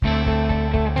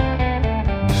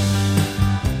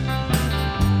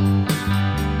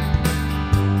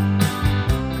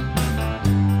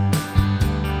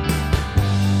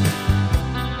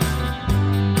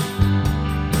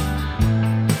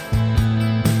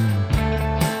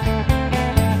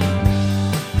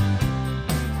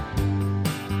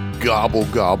Gobble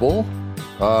gobble.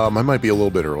 I might be a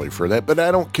little bit early for that, but I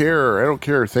don't care. I don't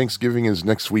care. Thanksgiving is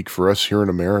next week for us here in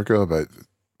America, but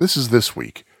this is this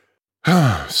week.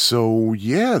 So,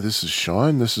 yeah, this is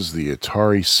Sean. This is the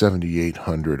Atari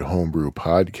 7800 Homebrew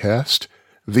Podcast,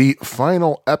 the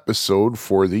final episode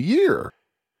for the year.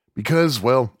 Because,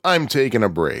 well, I'm taking a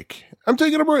break.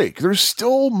 There's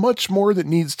still much more that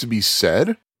needs to be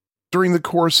said. During the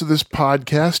course of this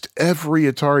podcast, every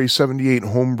Atari 78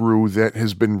 homebrew that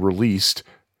has been released,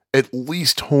 at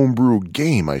least homebrew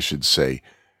game, I should say,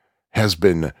 has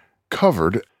been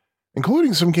covered,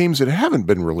 including some games that haven't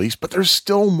been released, but there's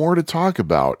still more to talk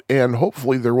about, and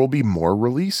hopefully there will be more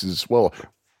releases. Well,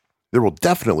 there will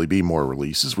definitely be more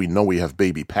releases. We know we have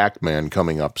Baby Pac-Man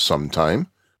coming up sometime.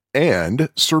 And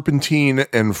Serpentine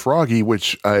and Froggy,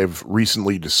 which I've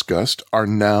recently discussed, are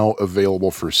now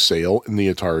available for sale in the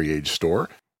Atari Age store.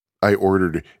 I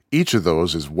ordered each of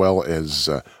those as well as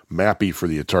Mappy for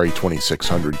the Atari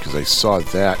 2600 because I saw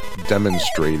that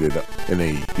demonstrated in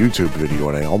a YouTube video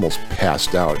and I almost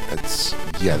passed out.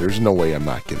 There's no way I'm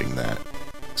not getting that.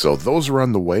 So those are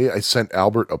on the way. I sent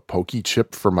Albert a Pokey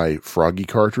chip for my Froggy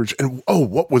cartridge. And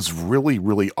what was really,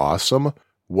 really awesome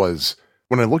was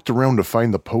when I looked around to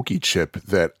find the Pokey chip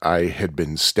that I had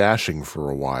been stashing for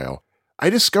a while, I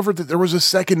discovered that there was a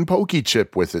second Pokey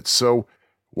chip with it. So,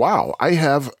 wow, I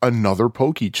have another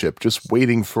Pokey chip just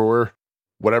waiting for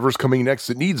whatever's coming next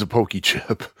that needs a Pokey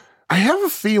chip. I have a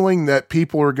feeling that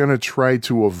people are going to try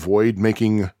to avoid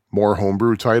making more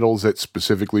homebrew titles that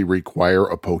specifically require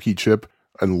a Pokey chip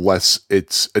unless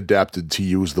it's adapted to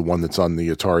use the one that's on the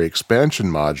Atari expansion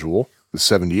module, the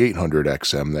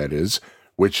 7800XM that is,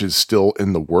 which is still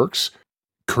in the works.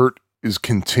 Kurt is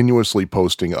continuously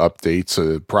posting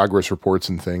updates, progress reports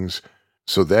and things.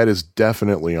 So that is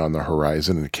definitely on the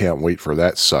horizon and can't wait for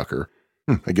that sucker.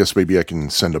 I guess maybe I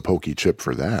can send a Pokey chip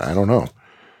for that. I don't know,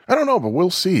 but we'll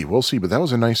see. But that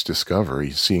was a nice discovery,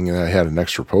 seeing that I had an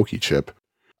extra Pokey chip.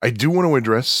 I do want to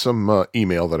address some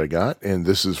email that I got, and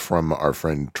this is from our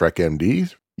friend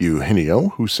TrekMD, Eugenio,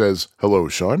 who says, "Hello,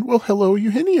 Sean." Well, hello,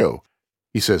 Eugenio.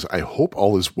 He says, "I hope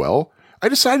all is well. I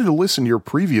decided to listen to your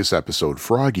previous episode,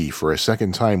 Froggy, for a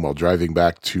second time while driving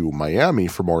back to Miami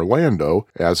from Orlando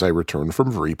as I returned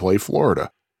from Replay,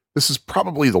 Florida. This is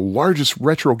probably the largest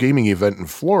retro gaming event in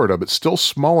Florida, but still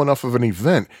small enough of an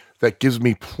event that gives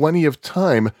me plenty of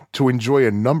time to enjoy a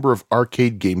number of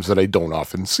arcade games that I don't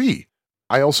often see.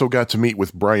 I also got to meet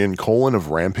with Brian Colin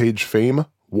of Rampage fame,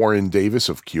 Warren Davis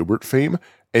of Q*bert fame,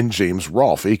 and James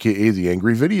Rolfe, aka the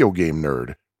Angry Video Game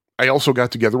Nerd. I also got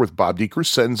together with Bob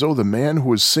DiCrescenzo, the man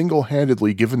who has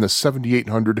single-handedly given the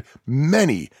 7800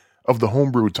 many of the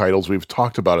homebrew titles we've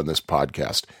talked about in this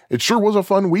podcast. It sure was a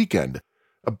fun weekend.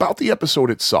 About the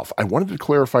episode itself, I wanted to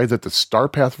clarify that the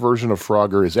Starpath version of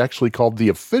Frogger is actually called the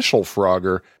official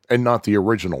Frogger and not the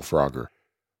original Frogger.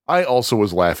 I also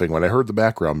was laughing when I heard the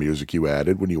background music you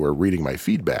added when you were reading my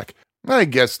feedback. I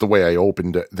guess the way I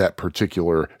opened that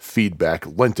particular feedback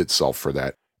lent itself for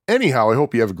that. Anyhow, I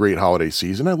hope you have a great holiday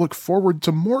season. I look forward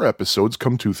to more episodes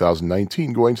come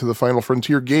 2019 going to the Final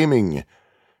Frontier Gaming."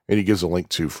 And he gives a link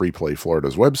to Freeplay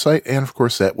Florida's website, and of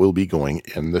course that will be going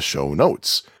in the show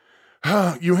notes.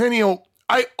 Eugenio,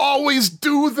 I always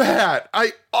do that.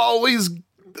 I always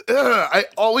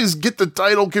get the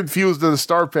title confused in the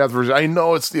Starpath version. I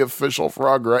know it's the official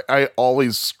Frogger. I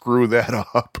always screw that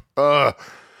up.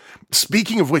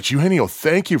 Speaking of which, Eugenio,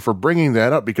 thank you for bringing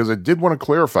that up because I did want to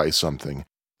clarify something.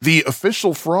 The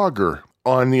official Frogger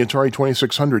on the Atari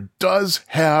 2600 does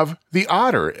have the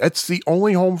otter. It's the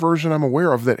only home version I'm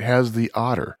aware of that has the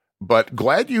otter. But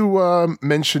glad you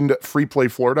mentioned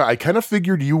Freeplay Florida. I kind of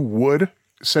figured you would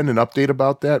send an update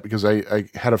about that because I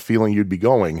had a feeling you'd be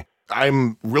going.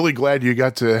 I'm really glad you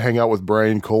got to hang out with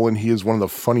Brian Colin. He is one of the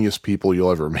funniest people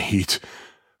you'll ever meet.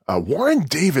 Warren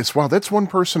Davis, wow, that's one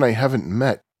person I haven't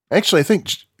met. Actually, I think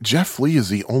Jeff Lee is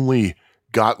the only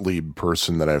Gottlieb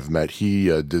person that I've met. He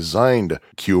designed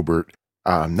Q*bert.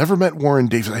 Never met Warren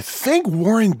Davis. I think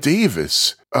Warren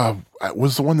Davis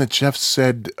was the one that Jeff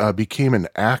said became an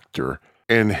actor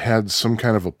and had some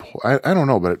kind of I don't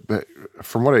know, but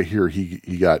from what I hear,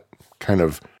 he got kind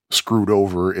of screwed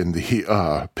over in the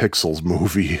Pixels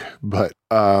movie. But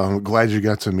glad you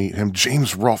got to meet him.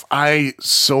 James Rolfe, I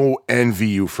so envy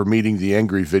you for meeting the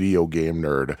Angry Video Game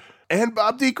Nerd. And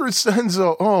Bob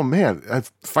DiCrescenzo, oh man, I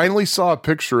finally saw a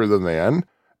picture of the man.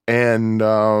 And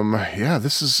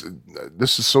this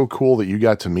is so cool that you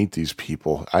got to meet these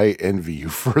people. I envy you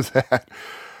for that.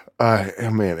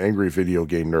 Man, Angry Video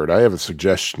Game Nerd, I have a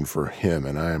suggestion for him,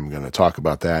 and I am going to talk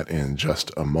about that in just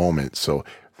a moment. So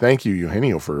thank you,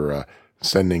 Eugenio, for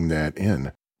sending that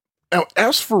in. Now,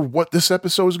 as for what this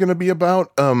episode is going to be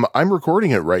about, I'm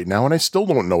recording it right now, and I still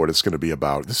don't know what it's going to be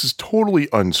about. This is totally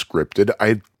unscripted.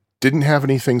 I didn't have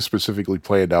anything specifically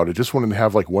planned out. I just wanted to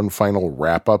have like one final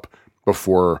wrap-up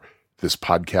before this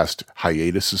podcast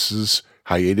hiatus.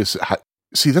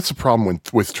 See, that's the problem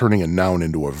with turning a noun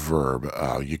into a verb.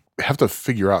 You have to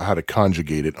figure out how to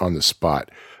conjugate it on the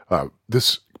spot.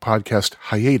 This podcast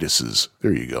hiatuses.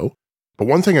 There you go. But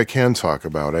one thing I can talk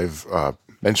about, I've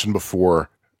mentioned before,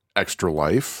 Extra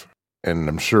Life, and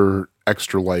I'm sure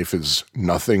Extra Life is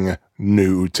nothing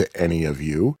new to any of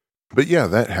you. But yeah,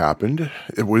 that happened.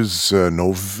 It was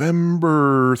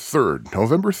November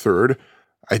 3rd.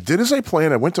 I did as I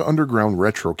planned. I went to Underground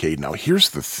Retrocade. Now,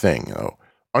 here's the thing, though.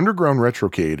 Underground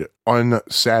Retrocade on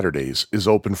Saturdays is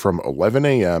open from 11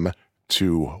 a.m.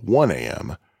 to 1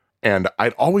 a.m., and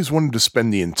I'd always wanted to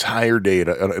spend the entire day at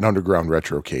an Underground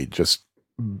Retrocade, just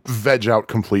veg out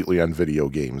completely on video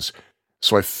games.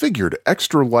 So I figured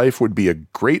Extra Life would be a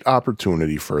great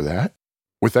opportunity for that.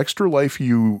 With Extra Life,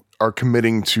 you are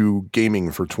committing to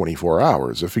gaming for 24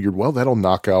 hours. I figured, well, that'll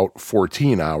knock out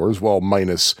 14 hours, well,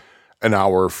 minus an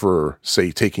hour for,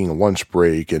 say, taking a lunch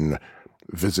break and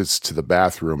visits to the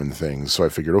bathroom and things. So I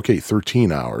figured, okay,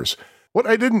 13 hours. What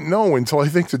I didn't know until I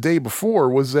think the day before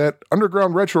was that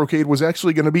Underground Retrocade was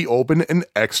actually going to be open an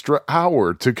extra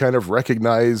hour to kind of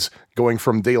recognize going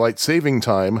from daylight saving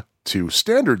time to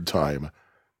standard time.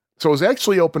 So it was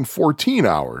actually open 14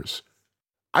 hours.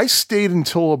 I stayed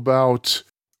until about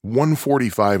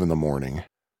 1:45 in the morning.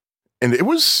 And it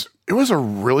was a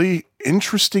really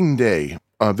interesting day.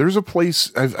 There's a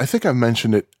place, I think I've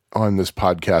mentioned it on this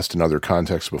podcast in other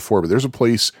contexts before, but there's a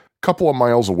place a couple of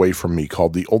miles away from me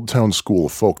called the Old Town School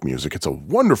of Folk Music. It's a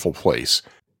wonderful place.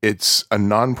 It's a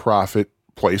nonprofit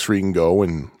place where you can go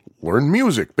and learn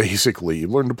music, basically. You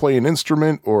learn to play an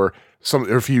instrument, or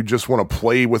if you just want to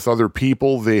play with other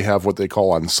people, they have what they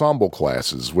call ensemble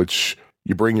classes, which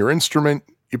you bring your instrument,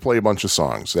 you play a bunch of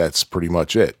songs. That's pretty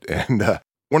much it. And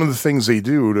one of the things they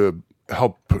do to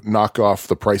help knock off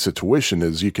the price of tuition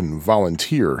is you can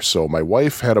volunteer. So my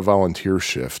wife had a volunteer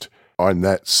shift on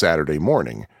that Saturday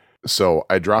morning. So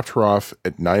I dropped her off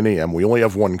at 9 a.m. We only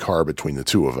have one car between the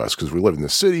two of us because we live in the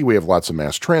city. We have lots of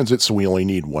mass transit, so we only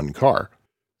need one car.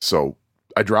 So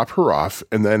I dropped her off,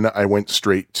 and then I went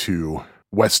straight to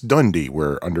West Dundee,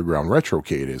 where Underground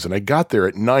Retrocade is. And I got there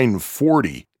at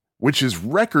 9:40, which is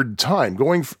record time.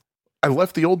 I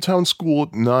left the Old Town School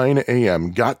at 9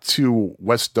 a.m., got to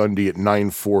West Dundee at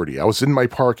 9:40. I was in my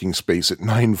parking space at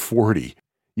 9:40.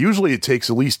 Usually it takes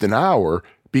at least an hour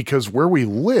because where we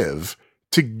live,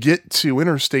 to get to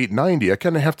Interstate 90, I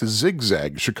kind of have to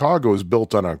zigzag. Chicago is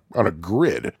built on a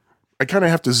grid. I kind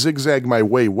of have to zigzag my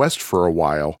way west for a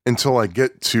while until I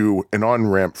get to an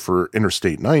on-ramp for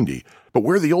Interstate 90. But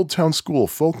where the Old Town School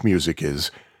of Folk Music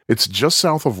is, it's just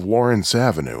south of Lawrence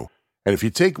Avenue. And if you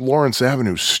take Lawrence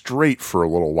Avenue straight for a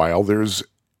little while, there's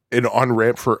an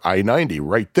on-ramp for I-90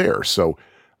 right there. So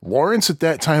Lawrence at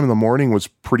that time in the morning was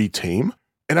pretty tame.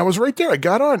 And I was right there. I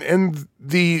got on, and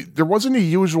there wasn't a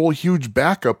usual huge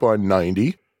backup on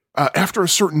 90. After a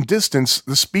certain distance,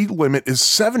 the speed limit is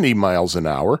 70 miles an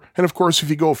hour. And of course, if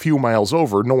you go a few miles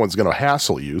over, no one's going to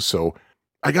hassle you. So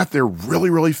I got there really,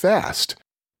 really fast.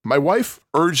 My wife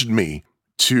urged me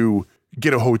to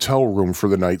get a hotel room for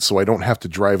the night so I don't have to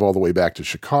drive all the way back to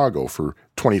Chicago for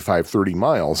 25, 30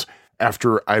 miles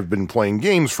after I've been playing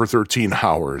games for 13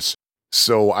 hours.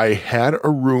 So I had a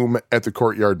room at the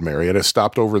Courtyard Marriott. I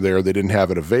stopped over there. They didn't have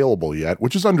it available yet,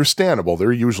 which is understandable.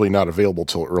 They're usually not available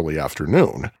till early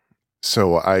afternoon.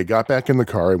 So I got back in the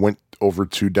car. I went over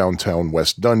to downtown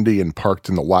West Dundee and parked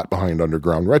in the lot behind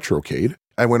Underground Retrocade.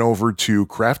 I went over to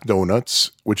Kraft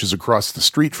Donuts, which is across the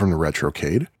street from the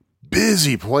Retrocade.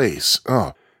 Busy place.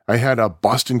 Oh, I had a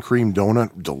Boston cream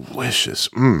donut, delicious,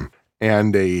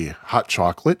 and a hot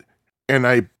chocolate. And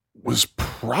I was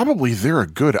probably there a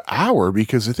good hour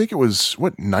because I think it was,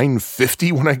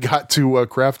 9:50 when I got to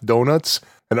Kraft Donuts,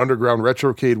 and Underground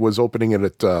Retrocade was opening it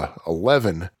at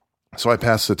 11. So I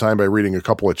passed the time by reading a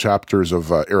couple of chapters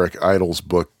of Eric Idle's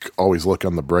book, Always Look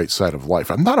on the Bright Side of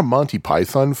Life. I'm not a Monty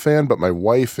Python fan, but my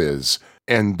wife is,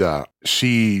 and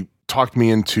she talked me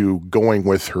into going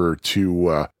with her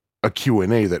to a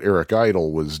Q&A that Eric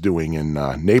Idle was doing in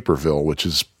Naperville, which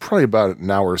is probably about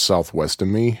an hour southwest of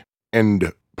me,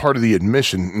 and part of the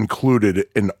admission included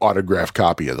an autographed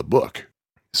copy of the book.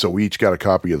 So we each got a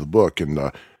copy of the book, and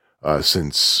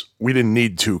since we didn't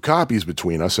need two copies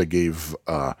between us, I gave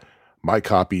my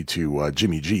copy to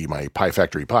Jimmy G, my Pie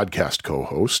Factory podcast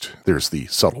co-host. There's the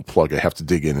subtle plug I have to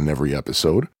dig in every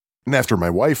episode. And after my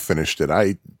wife finished it,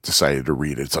 I decided to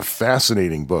read it. It's a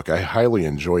fascinating book. I highly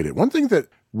enjoyed it. One thing that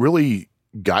really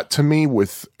got to me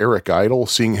with Eric Idle,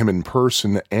 seeing him in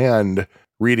person and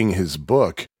reading his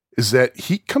book, is that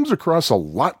he comes across a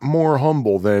lot more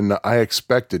humble than I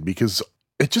expected, because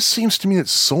it just seems to me that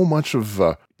so much of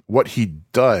what he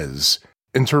does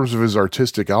in terms of his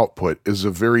artistic output is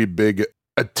a very big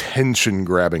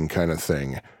attention-grabbing kind of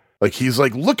thing. Like, he's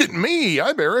like, look at me,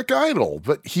 I'm Eric Idle.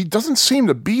 But he doesn't seem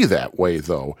to be that way,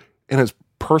 though, in his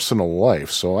personal life.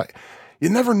 So you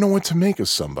never know what to make of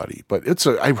somebody. But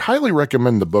I highly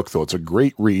recommend the book, though. It's a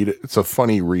great read. It's a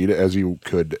funny read, as you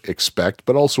could expect,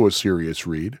 but also a serious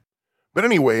read. But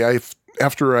anyway,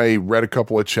 after I read a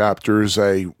couple of chapters,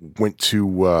 I went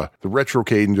to the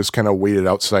Retrocade and just kind of waited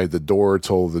outside the door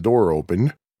till the door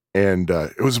opened. And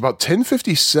it was about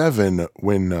 10:57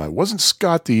 when it wasn't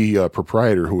Scott, the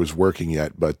proprietor, who was working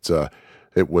yet, but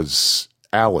it was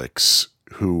Alex,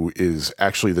 who is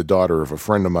actually the daughter of a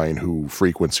friend of mine who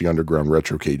frequents the Underground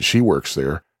Retrocade. She works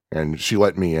there, and she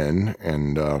let me in,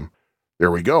 and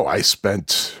there we go. I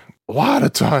spent a lot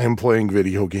of time playing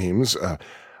video games.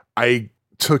 I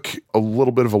took a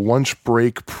little bit of a lunch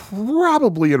break,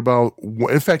 probably at about,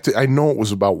 in fact, I know it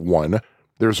was about 1.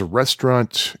 There's a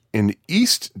restaurant in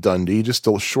East Dundee, just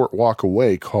a short walk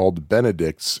away, called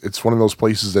Benedict's. It's one of those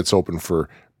places that's open for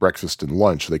breakfast and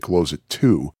lunch. They close at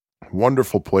 2.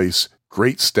 Wonderful place,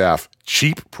 great staff,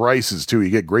 cheap prices too. You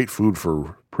get great food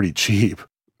for pretty cheap.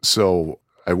 So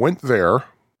I went there,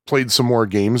 played some more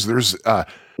games. There's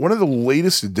one of the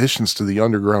latest additions to the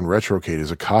Underground Retrocade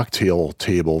is a cocktail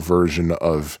table version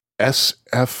of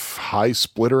SF High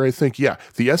Splitter, I think. Yeah,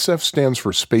 the SF stands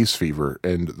for Space Fever,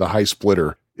 and the High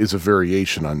Splitter is a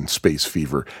variation on Space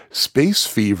Fever. Space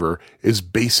Fever is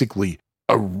basically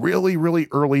a really, really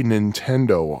early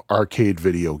Nintendo arcade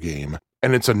video game,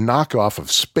 and it's a knockoff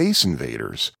of Space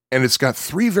Invaders. And it's got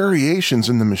 3 variations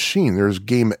in the machine. There's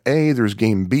Game A, there's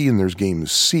Game B, and there's Game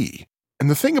C. And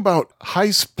the thing about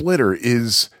High Splitter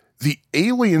is the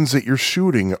aliens that you're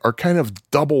shooting are kind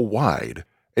of double wide,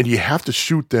 and you have to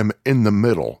shoot them in the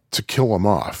middle to kill them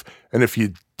off. And if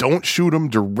you don't shoot them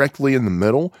directly in the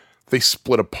middle, they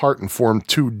split apart and form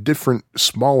 2 different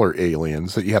smaller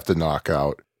aliens that you have to knock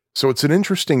out. So it's an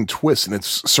interesting twist, and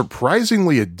it's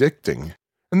surprisingly addicting.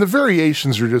 And the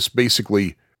variations are just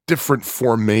basically different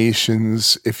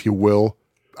formations, if you will.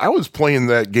 I was playing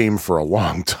that game for a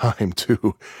long time,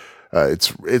 too.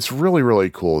 It's really, really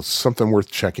cool. It's something worth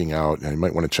checking out, and you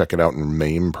might want to check it out in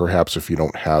MAME, perhaps, if you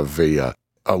don't have a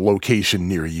location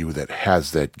near you that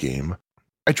has that game.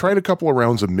 I tried a couple of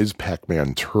rounds of Ms.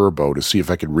 Pac-Man Turbo to see if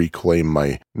I could reclaim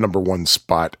my number 1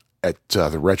 spot at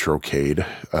the Retrocade.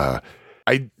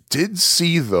 I did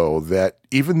see, though, that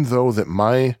even though that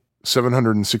my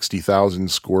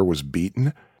 760,000 score was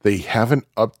beaten, they haven't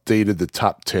updated the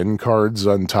top 10 cards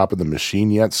on top of the machine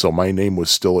yet, so my name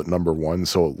was still at number 1,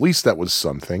 so at least that was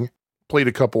something. Played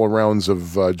a couple of rounds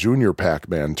of Junior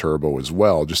Pac-Man Turbo as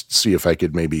well, just to see if I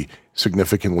could maybe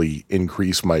significantly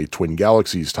increase my Twin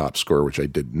Galaxies top score, which I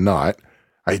did not.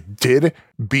 I did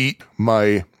beat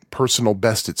my personal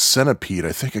best at Centipede.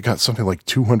 I think I got something like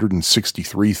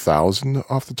 263,000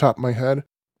 off the top of my head.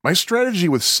 My strategy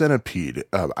with Centipede,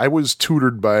 I was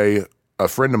tutored by a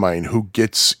friend of mine who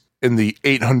gets in the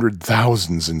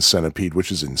 800,000s in Centipede,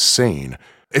 which is insane.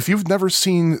 If you've never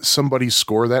seen somebody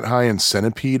score that high in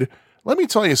Centipede, let me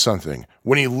tell you something.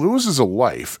 When he loses a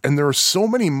life, and there are so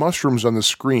many mushrooms on the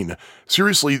screen,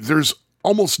 seriously, there's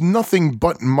almost nothing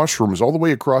but mushrooms all the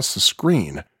way across the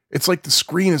screen. It's like the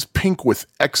screen is pink with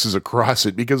X's across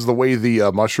it because of the way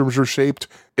the mushrooms are shaped.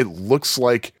 It looks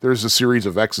like there's a series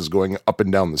of X's going up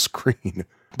and down the screen.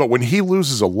 But when he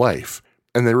loses a life,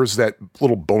 and there is that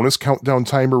little bonus countdown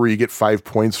timer where you get 5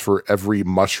 points for every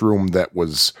mushroom that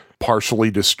was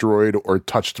partially destroyed or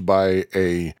touched by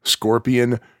a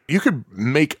scorpion, you could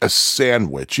make a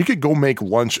sandwich. You could go make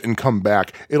lunch and come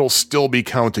back. It'll still be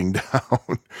counting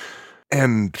down.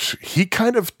 And he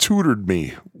kind of tutored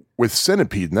me with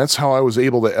Centipede, and that's how I was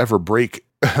able to ever break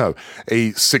a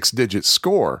 6-digit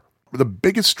score. The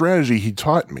biggest strategy he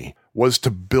taught me was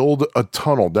to build a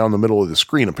tunnel down the middle of the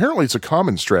screen. Apparently, it's a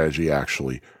common strategy,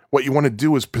 actually. What you want to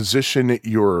do is position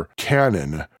your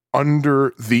cannon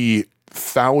under the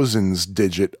thousands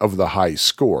digit of the high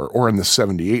score, or in the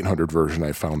 7800 version,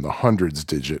 I found the hundreds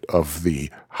digit of the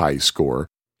high score.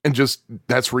 And just,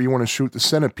 that's where you want to shoot the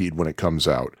Centipede when it comes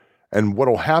out. And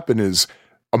what'll happen is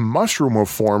a mushroom will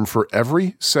form for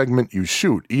every segment you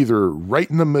shoot, either right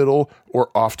in the middle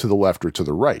or off to the left or to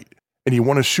the right. And you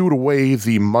want to shoot away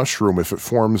the mushroom if it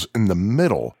forms in the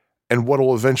middle. And what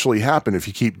will eventually happen if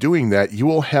you keep doing that, you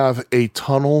will have a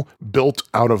tunnel built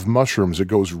out of mushrooms that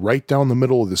goes right down the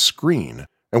middle of the screen.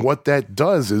 And what that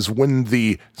does is when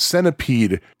the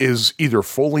centipede is either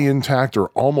fully intact or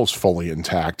almost fully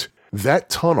intact, that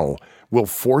tunnel will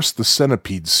force the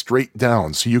centipede straight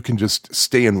down so you can just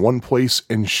stay in one place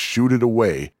and shoot it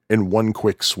away in one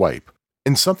quick swipe.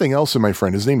 And something else, and my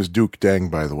friend, his name is Duke Dang,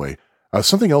 by the way,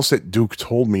 something else that Duke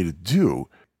told me to do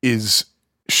is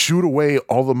shoot away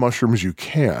all the mushrooms you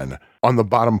can on the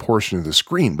bottom portion of the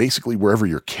screen, basically wherever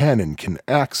your cannon can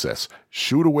access.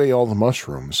 Shoot away all the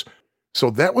mushrooms. So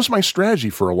that was my strategy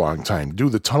for a long time, do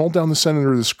the tunnel down the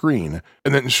center of the screen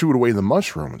and then shoot away the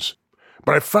mushrooms.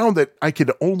 But I found that I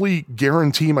could only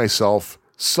guarantee myself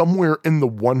somewhere in the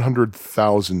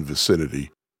 100,000 vicinity.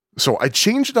 So I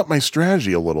changed up my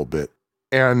strategy a little bit.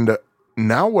 And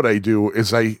now what I do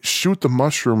is I shoot the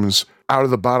mushrooms out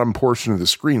of the bottom portion of the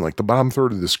screen, like the bottom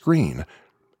third of the screen.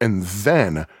 And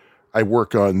then I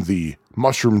work on the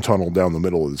mushroom tunnel down the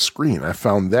middle of the screen. I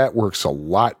found that works a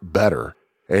lot better.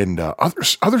 And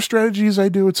other strategies I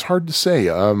do, it's hard to say.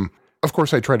 Of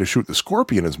course, I try to shoot the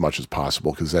scorpion as much as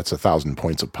possible because that's 1,000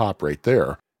 points of pop right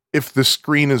there. If the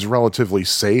screen is relatively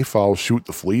safe, I'll shoot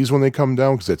the fleas when they come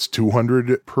down because that's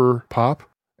 200 per pop.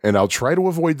 And I'll try to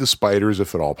avoid the spiders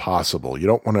if at all possible. You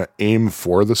don't want to aim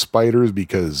for the spiders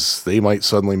because they might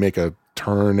suddenly make a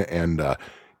turn and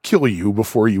kill you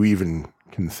before you even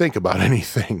can think about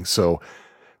anything. So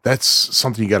that's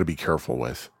something you got to be careful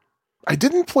with. I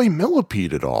didn't play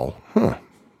Millipede at all.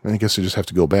 I guess I just have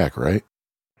to go back, right?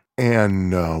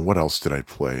 And what else did I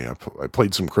play? I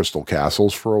played some Crystal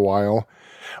Castles for a while.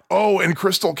 Oh, and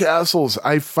Crystal Castles,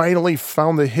 I finally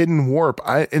found the hidden warp.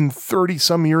 In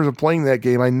 30-some years of playing that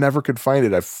game, I never could find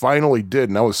it. I finally did,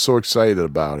 and I was so excited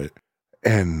about it.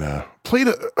 And played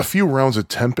a few rounds of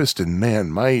Tempest, and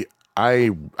man,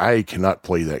 I cannot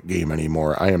play that game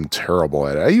anymore. I am terrible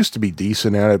at it. I used to be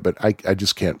decent at it, but I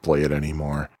just can't play it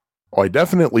anymore. Oh, I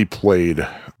definitely played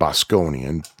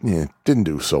Bosconian. Didn't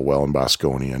do so well in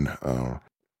Bosconian.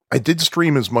 I did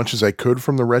stream as much as I could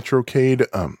from the Retrocade.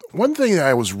 One thing that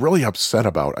I was really upset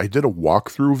about, I did a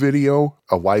walkthrough video,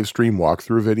 a live stream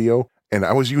walkthrough video, and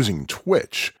I was using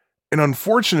Twitch. And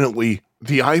unfortunately,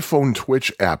 the iPhone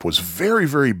Twitch app was very,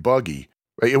 very buggy.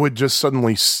 It would just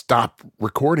suddenly stop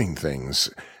recording things.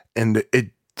 And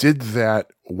it did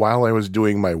that while I was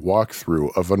doing my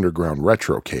walkthrough of Underground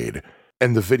Retrocade.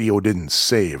 And the video didn't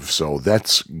save, so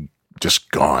that's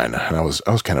just gone. And I was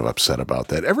kind of upset about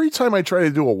that. Every time I try to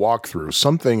do a walkthrough,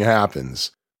 something happens.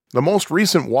 The most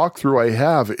recent walkthrough I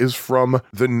have is from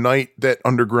the night that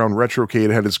Underground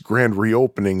Retrocade had its grand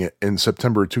reopening in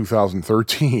September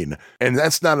 2013. And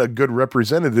that's not a good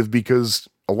representative because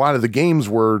a lot of the games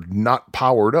were not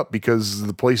powered up because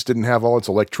the place didn't have all its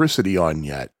electricity on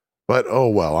yet. But oh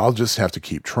well, I'll just have to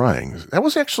keep trying. That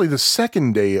was actually the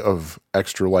second day of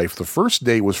Extra Life. The first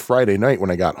day was Friday night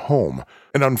when I got home.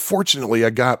 And unfortunately, I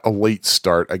got a late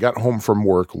start. I got home from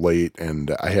work late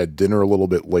and I had dinner a little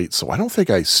bit late, so I don't think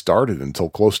I started until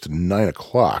close to 9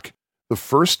 o'clock. The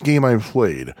first game I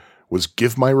played was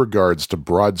Give My Regards to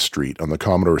Broad Street on the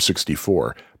Commodore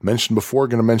 64. Mentioned before,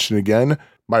 going to mention again.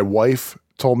 My wife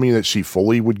told me that she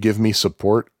fully would give me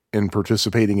support in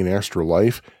participating in Extra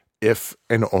Life if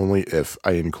and only if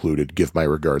I included Give My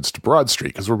Regards to Broad Street,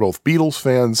 because we're both Beatles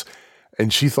fans,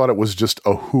 and she thought it was just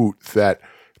a hoot that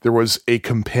there was a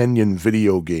companion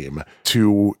video game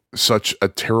to such a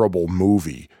terrible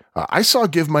movie. I saw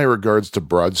Give My Regards to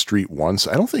Broad Street once.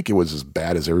 I don't think it was as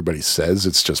bad as everybody says.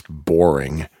 It's just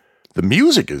boring. The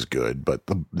music is good, but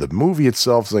the movie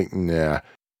itself is like, nah.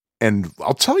 And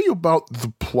I'll tell you about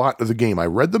the plot of the game. I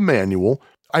read the manual.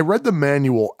 I read the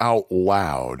manual out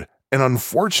loud. And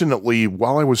unfortunately,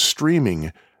 while I was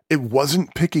streaming, it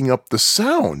wasn't picking up the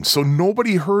sound. So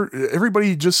nobody heard,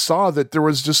 everybody just saw that there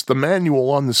was just the manual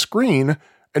on the screen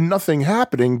and nothing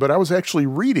happening, but I was actually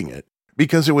reading it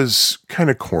because it was kind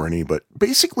of corny. But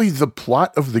basically the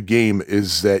plot of the game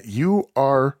is that you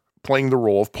are playing the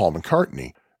role of Paul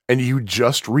McCartney and you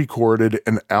just recorded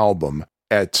an album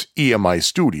at EMI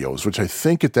Studios, which I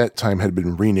think at that time had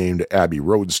been renamed Abbey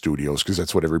Road Studios because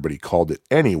that's what everybody called it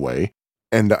anyway.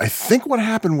 And I think what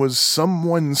happened was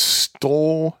someone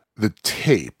stole the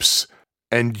tapes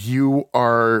and you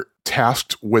are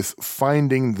tasked with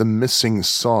finding the missing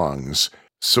songs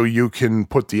so you can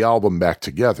put the album back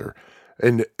together.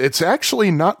 And it's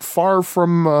actually not far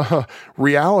from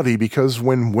reality because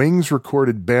when Wings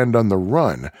recorded Band on the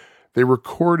Run, they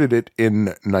recorded it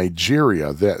in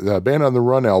Nigeria. The Band on the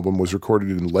Run album was recorded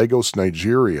in Lagos,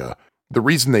 Nigeria. The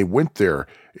reason they went there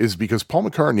is because Paul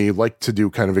McCartney liked to do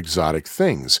kind of exotic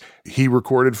things. He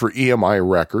recorded for EMI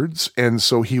Records, and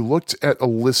so he looked at a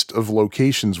list of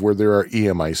locations where there are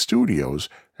EMI studios,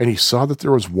 and he saw that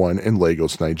there was one in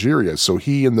Lagos, Nigeria. So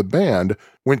he and the band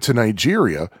went to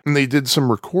Nigeria, and they did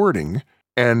some recording.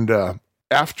 And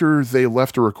after they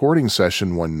left a recording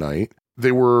session one night,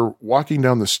 they were walking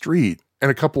down the street,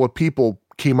 and a couple of people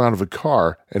came out of a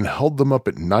car and held them up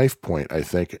at knife point, I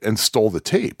think, and stole the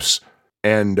tapes.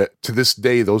 And to this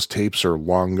day, those tapes are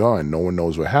long gone. No one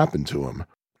knows what happened to them.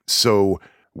 So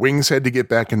Wings had to get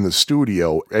back in the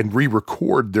studio and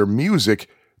re-record their music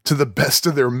to the best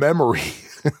of their memory.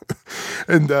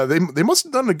 And they must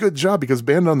have done a good job, because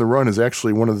Band on the Run is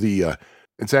actually one of the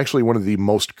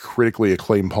most critically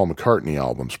acclaimed Paul McCartney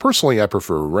albums. Personally, I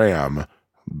prefer Ram,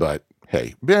 but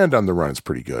hey, Band on the Run is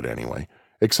pretty good anyway.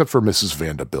 Except for Mrs.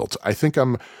 Vanderbilt. I think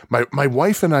my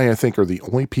wife and I think, are the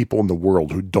only people in the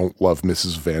world who don't love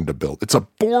Mrs. Vanderbilt. It's a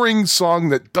boring song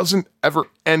that doesn't ever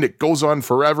end. It goes on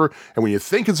forever. And when you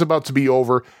think it's about to be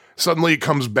over, suddenly it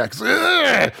comes back.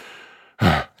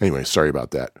 Anyway, sorry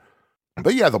about that.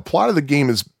 But yeah, the plot of the game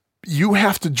is you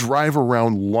have to drive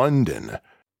around London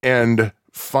and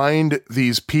find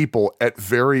these people at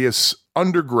various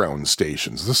underground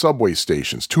stations, the subway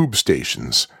stations, tube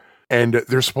stations. And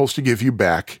they're supposed to give you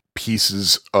back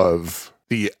pieces of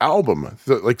the album,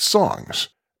 like songs.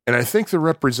 And I think they're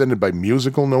represented by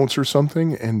musical notes or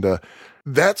something. And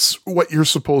that's what you're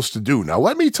supposed to do. Now,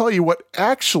 let me tell you what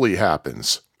actually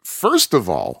happens. First of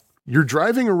all, you're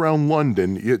driving around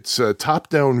London. It's a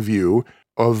top-down view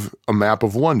of a map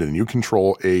of London. You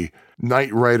control a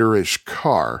Knight Rider-ish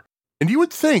car. And you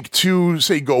would think to,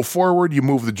 say, go forward, you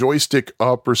move the joystick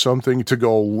up or something. To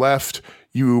go left,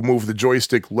 you move the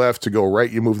joystick left. To go right,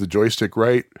 you move the joystick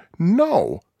right.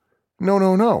 No.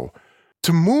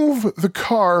 To move the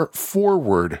car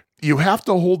forward, you have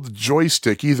to hold the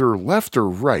joystick either left or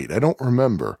right. I don't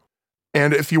remember.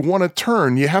 And if you want to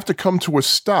turn, you have to come to a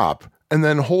stop and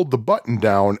then hold the button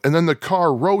down, and then the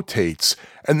car rotates.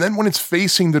 And then when it's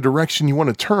facing the direction you want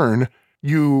to turn,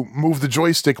 you move the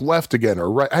joystick left again or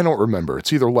right. I don't remember.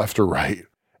 It's either left or right.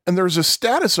 And there's a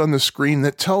status on the screen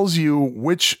that tells you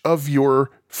which of your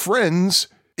friends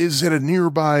is at a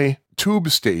nearby tube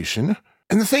station.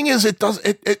 And the thing is,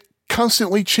 it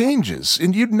constantly changes,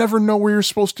 and you'd never know where you're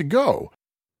supposed to go.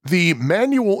 The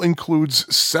manual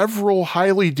includes several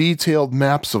highly detailed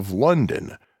maps of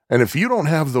London. And if you don't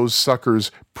have those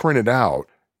suckers printed out,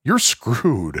 you're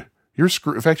screwed.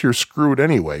 In fact, you're screwed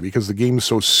anyway, because the game's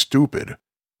so stupid.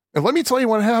 And let me tell you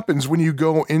what happens when you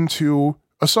go into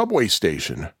a subway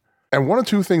station. And one of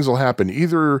two things will happen.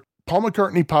 Either Paul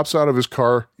McCartney pops out of his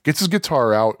car, gets his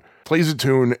guitar out, plays a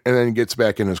tune, and then gets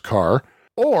back in his car.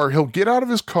 Or he'll get out of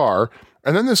his car,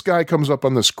 and then this guy comes up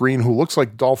on the screen who looks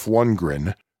like Dolph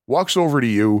Lundgren, walks over to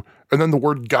you, and then the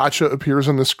word gotcha appears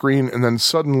on the screen, and then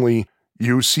suddenly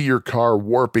you see your car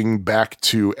warping back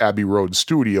to Abbey Road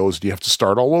Studios, and you have to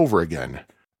start all over again.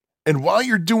 And while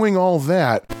you're doing all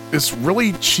that, this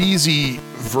really cheesy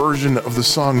version of the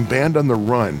song Band on the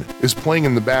Run is playing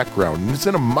in the background, and it's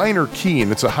in a minor key,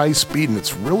 and it's a high speed, and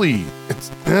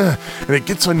and it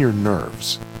gets on your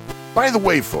nerves. By the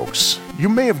way, folks, you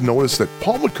may have noticed that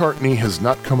Paul McCartney has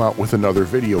not come out with another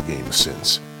video game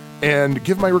since. And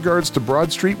Give My Regards to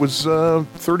Broad Street was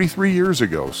 33 years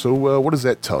ago. So what does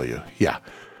that tell you? Yeah.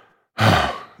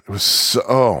 It was so,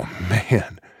 oh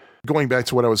man. Going back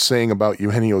to what I was saying about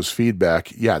Eugenio's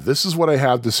feedback, yeah, this is what I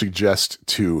have to suggest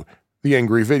to the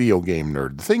angry video game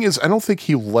nerd. The thing is, I don't think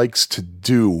he likes to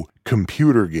do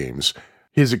computer games.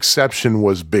 His exception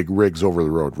was Big Rigs Over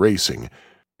the Road Racing.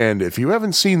 And if you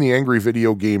haven't seen the angry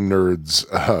video game nerd's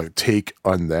take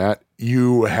on that,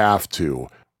 you have to.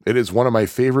 It is one of my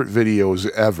favorite videos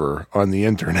ever on the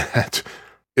internet.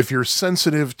 If you're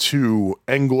sensitive to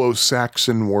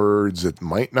Anglo-Saxon words, it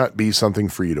might not be something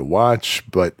for you to watch,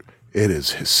 but it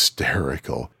is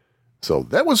hysterical. So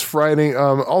that was Friday.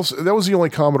 Also, that was the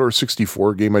only Commodore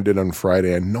 64 game I did on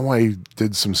Friday. I know I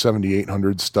did some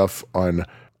 7800 stuff on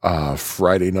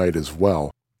Friday night as well.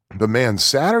 But man,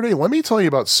 Saturday, let me tell you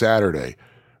about Saturday.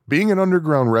 Being an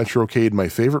underground retrocade, my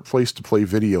favorite place to play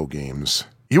video games.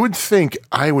 You would think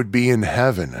I would be in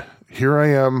heaven. Here I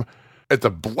am at the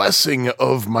blessing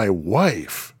of my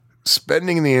wife,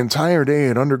 spending the entire day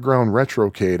at Underground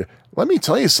Retrocade. Let me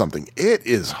tell you something. It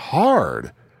is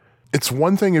hard. It's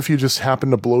one thing if you just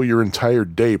happen to blow your entire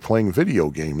day playing video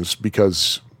games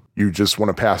because you just want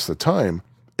to pass the time.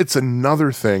 It's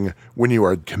another thing when you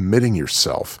are committing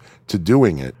yourself to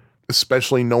doing it,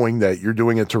 especially knowing that you're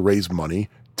doing it to raise money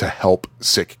to help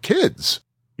sick kids.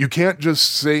 You can't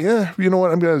just say, you know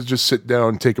what, I'm going to just sit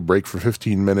down, take a break for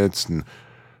 15 minutes and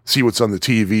see what's on the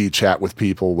TV, chat with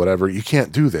people, whatever. You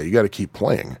can't do that. You got to keep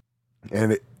playing.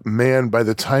 And man, by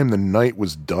the time the night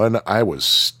was done, I was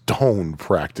stoned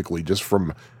practically just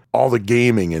from all the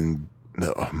gaming, and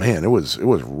oh man, it was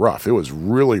rough. It was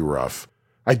really rough.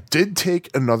 I did take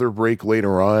another break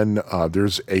later on.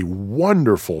 There's a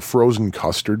wonderful frozen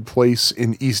custard place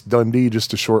in East Dundee,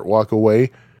 just a short walk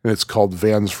away, and it's called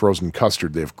Van's Frozen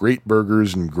Custard. They have great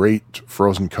burgers and great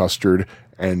frozen custard,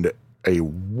 and a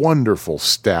wonderful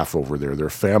staff over there. They're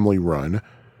family run. In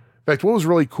fact, what was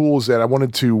really cool is that I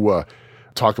wanted to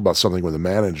talk about something with a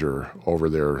manager over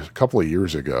there a couple of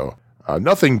years ago.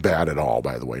 Nothing bad at all,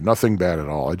 by the way. Nothing bad at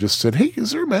all. I just said, hey,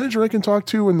 is there a manager I can talk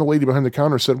to? And the lady behind the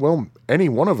counter said, well, any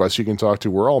one of us you can talk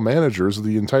to. We're all managers.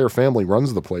 The entire family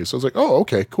runs the place. I was like, oh,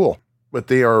 okay, cool. But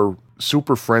they are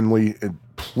super friendly. And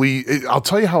please, I'll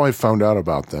tell you how I found out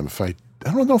about them. I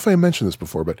don't know if I mentioned this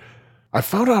before, but I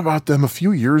found out about them a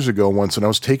few years ago once, and I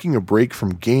was taking a break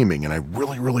from gaming, and I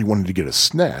really, really wanted to get a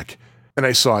snack. And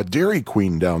I saw a Dairy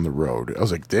Queen down the road. I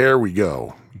was like, there we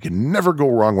go. You can never go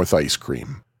wrong with ice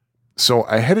cream. So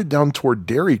I headed down toward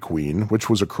Dairy Queen, which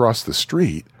was across the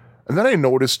street, and then I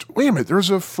noticed, wait a minute, there's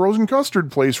a frozen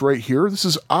custard place right here. This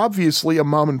is obviously a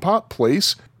mom and pop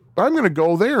place. I'm going to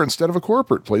go there instead of a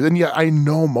corporate place. And yeah, I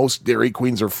know most Dairy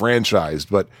Queens are franchised,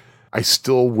 but I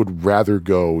still would rather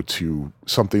go to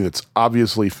something that's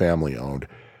obviously family owned.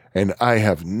 And I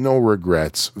have no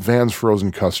regrets. Van's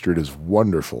Frozen Custard is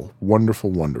wonderful,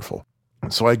 wonderful, wonderful.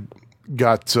 So I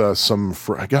got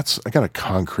I got a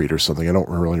concrete or something. I don't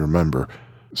really remember.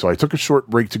 So I took a short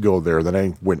break to go there. Then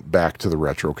I went back to the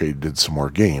Retrocade, did some more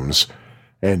games.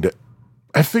 And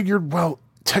I figured, well,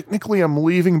 technically I'm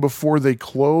leaving before they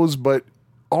close, but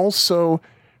also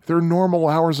their normal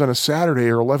hours on a Saturday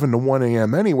are 11 to 1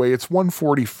 a.m. anyway. It's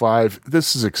 1:45.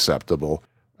 This is acceptable.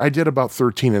 I did about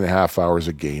 13 and a half hours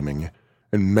of gaming.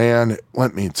 And man,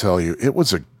 let me tell you, it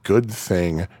was a good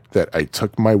thing that I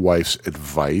took my wife's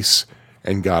advice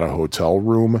and got a hotel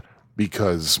room,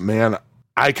 because, man,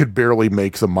 I could barely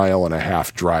make the 1.5 mile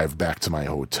drive back to my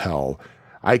hotel.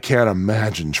 I can't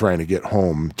imagine trying to get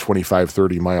home 25,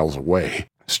 30 miles away,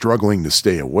 struggling to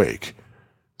stay awake.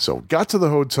 So got to the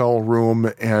hotel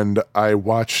room, and I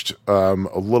watched a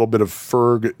little bit of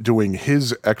Ferg doing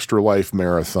his Extra Life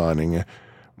marathoning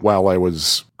while I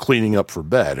was cleaning up for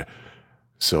bed.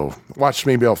 So watched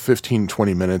maybe about 15,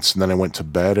 20 minutes, and then I went to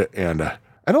bed, and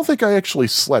I don't think I actually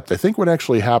slept. I think what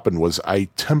actually happened was I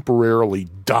temporarily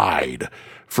died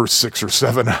for 6 or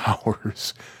 7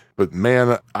 hours. But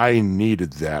man, I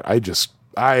needed that.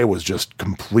 I was just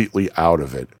completely out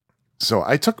of it. So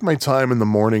I took my time in the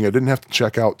morning. I didn't have to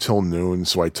check out till noon,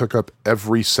 so I took up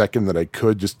every second that I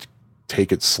could just to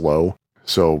take it slow.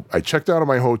 So I checked out of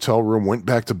my hotel room, went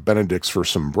back to Benedict's for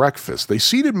some breakfast. They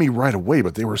seated me right away,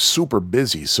 but they were super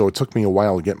busy, so it took me a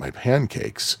while to get my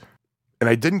pancakes. And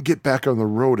I didn't get back on the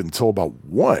road until about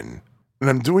 1. And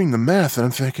I'm doing the math, and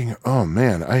I'm thinking, oh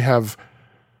man, I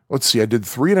did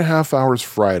 3.5 hours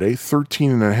Friday,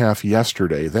 13.5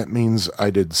 yesterday. That means I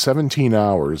did 17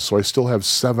 hours, so I still have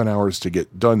 7 hours to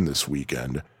get done this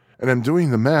weekend. And I'm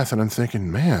doing the math, and I'm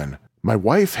thinking, man, my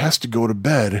wife has to go to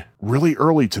bed really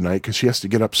early tonight because she has to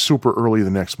get up super early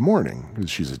the next morning because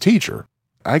she's a teacher.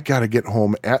 I got to get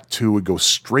home at 2 and go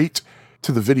straight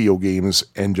to the video games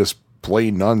and just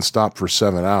play nonstop for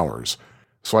 7 hours.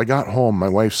 So I got home. My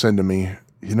wife said to me,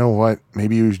 you know what?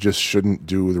 Maybe you just shouldn't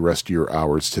do the rest of your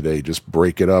hours today. Just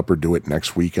break it up or do it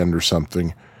next weekend or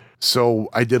something. So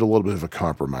I did a little bit of a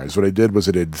compromise. What I did was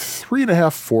I did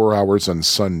 3.5, 4 hours on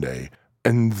Sunday,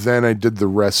 and then I did the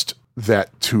rest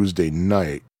that Tuesday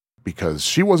night because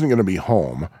she wasn't going to be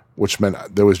home, which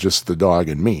meant there was just the dog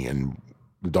and me, and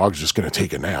the dog's just going to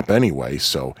take a nap anyway,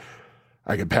 so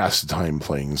I could pass the time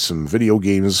playing some video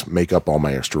games, make up all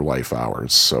my Extra Life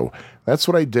hours. So that's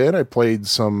what I did. I played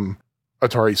some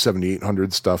Atari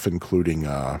 7800 stuff, including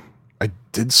I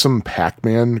did some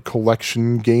Pac-Man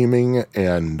collection gaming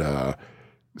and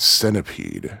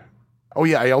Centipede. Oh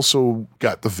yeah, I also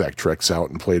got the Vectrex out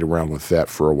and played around with that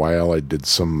for a while. I did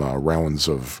some rounds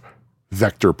of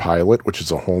Vector Pilot, which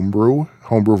is a homebrew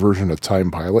version of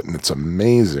Time Pilot, and it's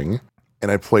amazing.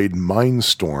 And I played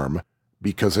Mindstorm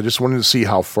because I just wanted to see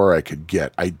how far I could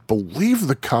get. I believe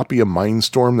the copy of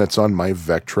Mindstorm that's on my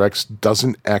Vectrex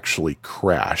doesn't actually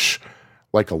crash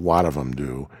like a lot of them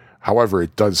do. However,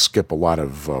 it does skip a lot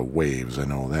of waves, I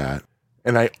know that.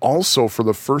 And I also, for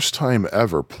the first time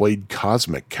ever, played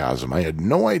Cosmic Chasm. I had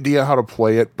no idea how to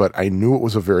play it, but I knew it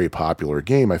was a very popular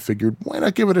game. I figured, why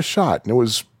not give it a shot? And it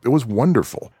was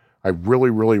wonderful. I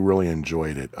really, really, really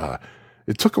enjoyed it.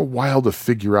 It took a while to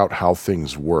figure out how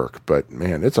things work, but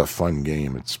man, it's a fun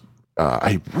game.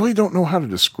 I really don't know how to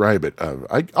describe it.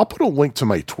 I'll put a link to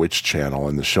my Twitch channel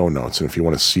in the show notes, and if you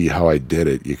want to see how I did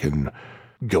it, you can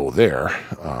go there.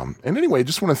 And anyway, I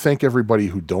just want to thank everybody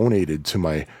who donated to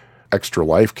my Extra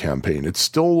Life campaign. It's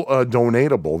still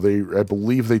donatable. I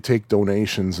believe they take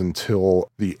donations until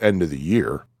the end of the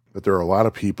year. But there are a lot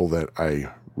of people that I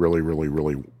really, really,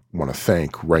 really want to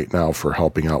thank right now for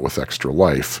helping out with Extra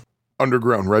Life.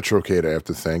 Underground Retrocade, I have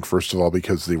to thank, first of all,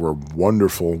 because they were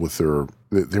wonderful with their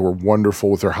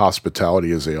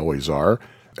hospitality, as they always are,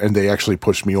 and they actually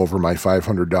pushed me over my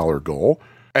 $500 goal.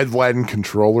 Ed Ladden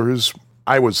Controllers,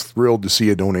 I was thrilled to see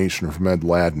a donation from Ed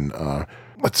Ladden.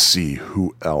 Let's see,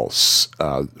 who else?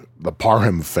 The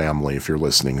Parham family, if you're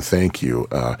listening, thank you.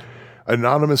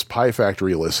 Anonymous Pie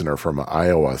Factory listener from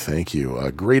Iowa, thank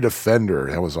you. Great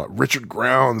Offender, that was Richard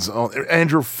Grounds,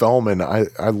 Andrew Fellman,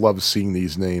 I love seeing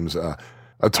these names.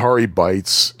 Atari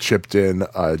Bites chipped in,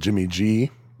 Jimmy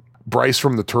G. Bryce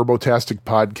from the Turbotastic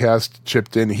podcast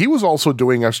chipped in. He was also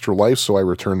doing Extra Life, so I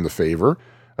returned the favor.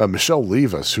 Michelle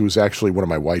Levis, who's actually one of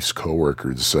my wife's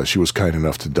coworkers, she was kind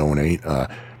enough to donate.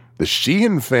 The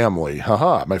Sheehan family,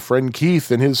 my friend Keith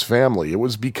and his family. It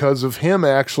was because of him,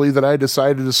 actually, that I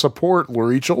decided to support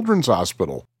Lurie Children's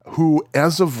Hospital, who,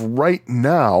 as of right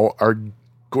now, are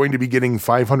going to be getting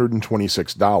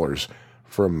 $526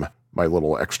 from my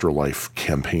little Extra Life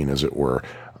campaign, as it were.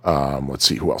 Let's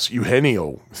see, who else?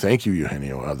 Eugenio. Thank you,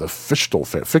 Eugenio. The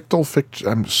Fichtel,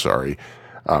 I'm sorry.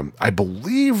 I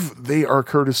believe they are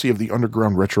courtesy of the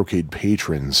Underground Retrocade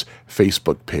Patrons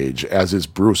Facebook page, as is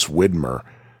Bruce Widmer.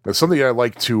 Now, something I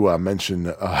like to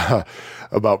mention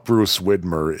about Bruce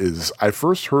Widmer is I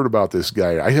first heard about this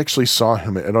guy. I actually saw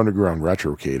him at Underground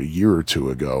Retrocade a year or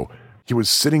two ago. He was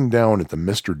sitting down at the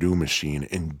Mr. Do machine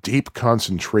in deep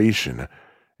concentration.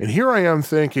 And here I am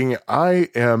thinking I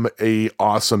am a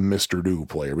awesome Mr. Do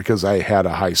player because I had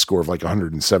a high score of like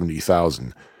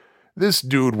 170,000. This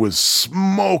dude was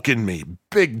smoking me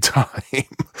big time.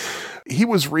 He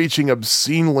was reaching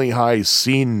obscenely high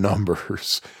scene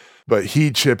numbers. But he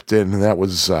chipped in, and that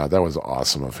was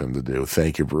awesome of him to do.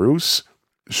 Thank you, Bruce.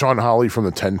 Sean Holly from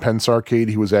the 10 Pence Arcade,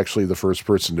 he was actually the first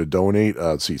person to donate.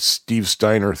 Let's see, Steve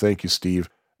Steiner, thank you, Steve.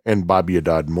 And Bobby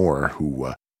Adad Moore,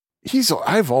 who,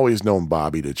 I've always known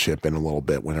Bobby to chip in a little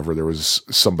bit whenever there was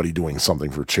somebody doing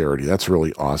something for charity. That's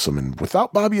really awesome. And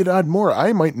without Bobby Adad Moore,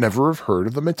 I might never have heard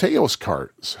of the Mateos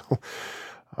cart. So,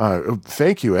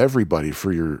 thank you, everybody,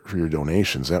 for your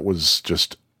donations. That was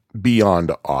just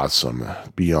beyond awesome.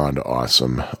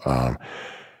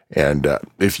 And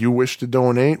if you wish to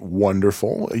donate,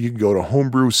 wonderful. You can go to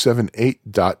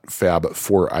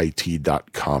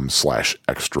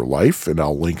homebrew78.fab4it.com/extra life, and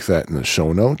I'll link that in the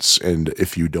show notes. And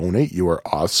if you donate, you are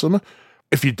awesome.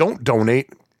 If you don't donate,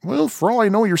 well, for all I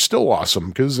know, you're still awesome,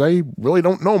 because I really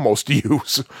don't know most of you.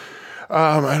 So,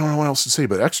 I don't know what else to say,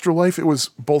 but Extra Life, it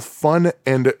was both fun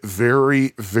and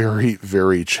very, very,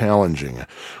 very challenging.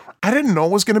 I didn't know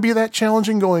it was going to be that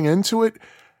challenging going into it,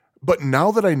 but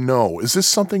now that I know, is this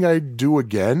something I'd do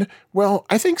again? Well,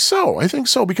 I think so.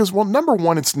 Because, well, number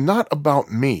one, it's not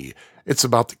about me. It's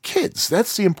about the kids.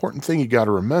 That's the important thing you got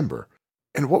to remember.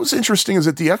 And what was interesting is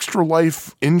that the Extra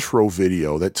Life intro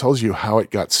video that tells you how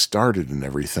it got started and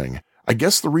everything, I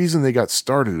guess the reason they got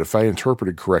started, if I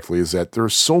interpreted correctly, is that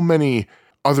there's so many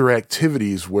other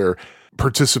activities where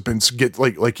participants get,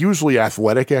 like usually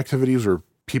athletic activities or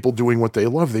people doing what they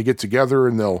love. They get together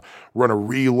and they'll run a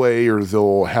relay or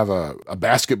they'll have a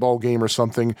basketball game or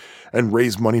something and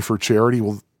raise money for charity.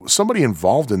 Well, somebody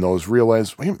involved in those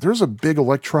realized, hey, there's a big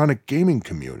electronic gaming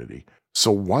community.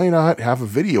 So why not have a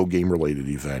video game related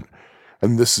event?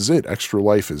 And this is it. Extra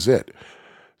Life is it.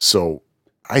 So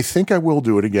I think I will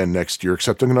do it again next year,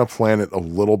 except I'm going to plan it a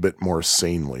little bit more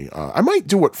sanely. I might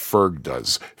do what Ferg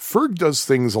does. Ferg does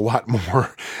things a lot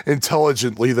more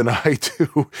intelligently than I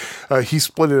do. He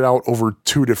split it out over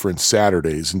 2 different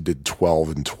Saturdays and did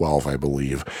 12 and 12, I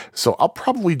believe. So I'll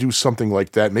probably do something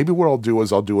like that. Maybe what I'll do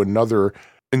is I'll do another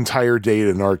entire day at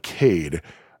an arcade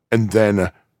and then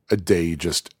a day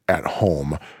just at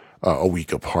home, a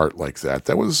week apart like that.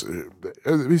 That was,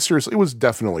 seriously, it was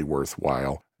definitely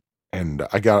worthwhile. And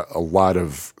I got a lot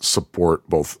of support,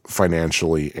 both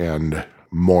financially and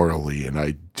morally, and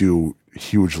I do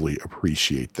hugely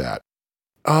appreciate that.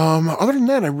 Other than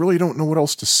that, I really don't know what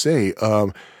else to say.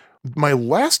 My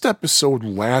last episode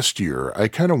last year, I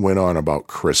kind of went on about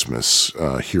Christmas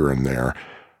here and there.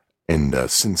 And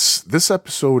since this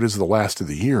episode is the last of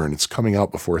the year and it's coming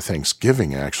out before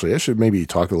Thanksgiving, actually, I should maybe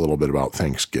talk a little bit about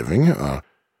Thanksgiving. I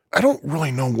don't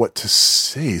really know what to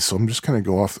say, so I'm just going to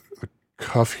go off the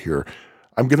cuff here.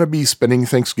 I'm going to be spending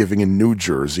Thanksgiving in New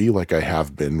Jersey like I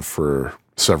have been for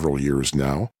several years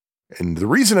now. And the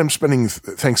reason I'm spending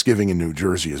Thanksgiving in New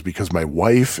Jersey is because my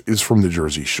wife is from the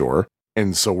Jersey Shore.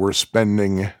 And so we're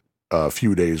spending a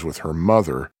few days with her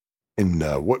mother. And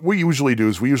what we usually do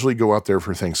is we usually go out there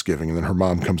for Thanksgiving, and then her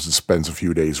mom comes and spends a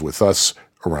few days with us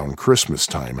around Christmas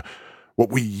time. What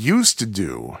we used to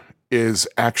do is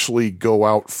actually go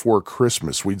out for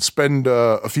Christmas. We'd spend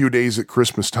a few days at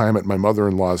Christmas time at my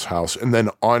mother-in-law's house, and then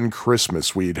on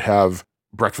Christmas we'd have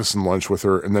breakfast and lunch with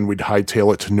her, and then we'd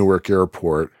hightail it to Newark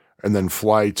Airport, and then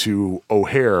fly to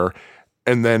O'Hare,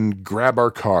 and then grab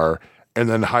our car, and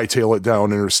then hightail it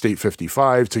down Interstate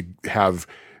 55 to have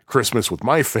Christmas with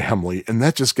my family, and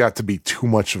that just got to be too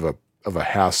much of a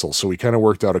hassle. So we kind of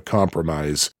worked out a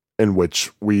compromise in which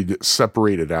we'd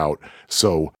separated out.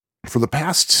 So for the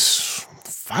past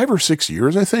 5 or 6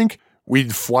 years, I think,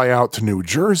 we'd fly out to New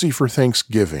Jersey for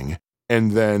Thanksgiving,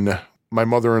 and then my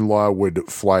mother-in-law would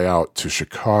fly out to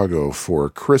Chicago for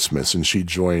Christmas, and she'd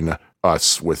join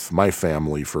us with my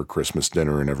family for Christmas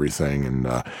dinner and everything.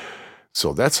 And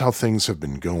so that's how things have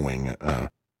been going.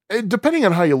 Depending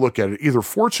on how you look at it, either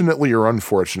fortunately or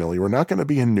unfortunately, we're not going to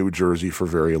be in New Jersey for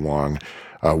very long.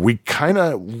 We kind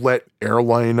of let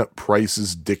airline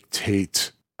prices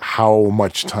dictate how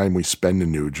much time we spend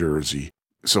in New Jersey.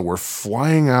 So we're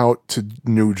flying out to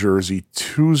New Jersey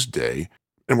Tuesday,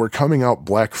 and we're coming out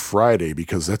Black Friday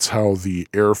because that's how the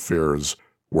airfares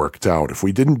worked out. If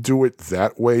we didn't do it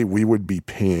that way, we would be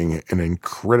paying an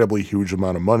incredibly huge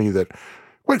amount of money that,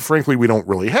 quite frankly, we don't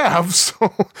really have.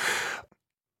 So,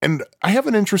 and I have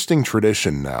an interesting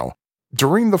tradition now.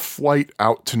 During the flight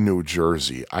out to New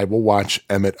Jersey, I will watch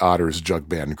Emmett Otter's Jug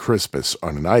Band Christmas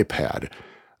on an iPad.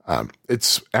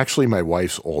 It's actually my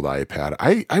wife's old iPad.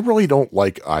 I really don't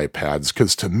like iPads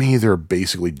because to me, they're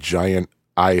basically giant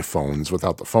iPhones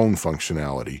without the phone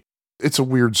functionality. It's a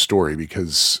weird story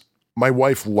because my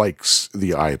wife likes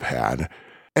the iPad.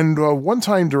 And one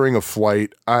time during a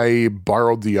flight, I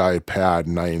borrowed the iPad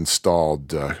and I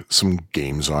installed some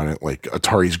games on it, like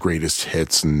Atari's Greatest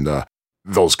Hits and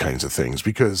those kinds of things,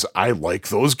 because I like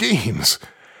those games.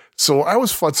 So I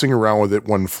was futzing around with it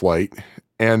one flight,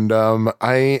 and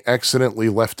I accidentally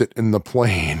left it in the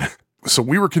plane. So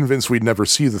we were convinced we'd never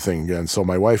see the thing again, so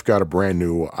my wife got a brand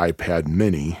new iPad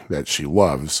mini that she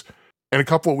loves. And a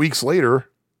couple of weeks later,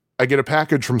 I get a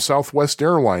package from Southwest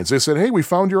Airlines. They said, hey, we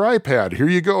found your iPad. Here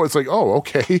you go. It's like, oh,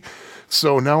 okay.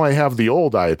 So now I have the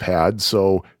old iPad.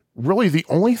 So really the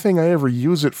only thing I ever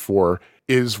use it for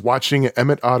is watching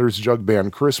Emmett Otter's Jug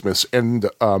Band Christmas. And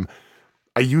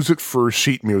I use it for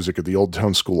sheet music at the Old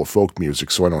Town School of Folk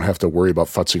Music, so I don't have to worry about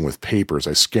futzing with papers.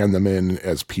 I scan them in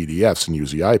as PDFs and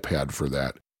use the iPad for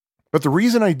that. But the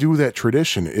reason I do that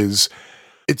tradition is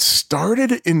it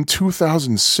started in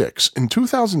 2006. In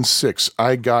 2006,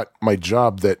 I got my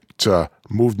job that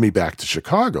moved me back to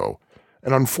Chicago.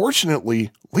 And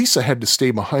unfortunately, Lisa had to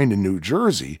stay behind in New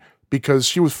Jersey because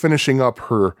she was finishing up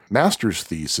her master's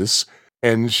thesis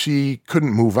and she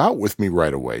couldn't move out with me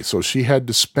right away. So she had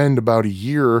to spend about a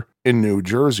year in New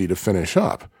Jersey to finish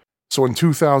up. So in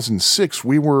 2006,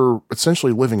 we were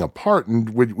essentially living apart and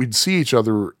we'd see each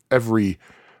other every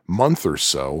month or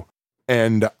so.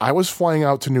 And I was flying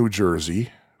out to New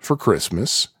Jersey for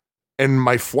Christmas, and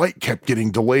my flight kept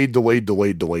getting delayed.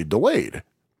 And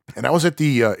I was at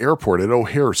the airport at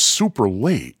O'Hare super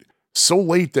late, so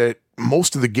late that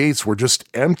most of the gates were just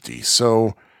empty.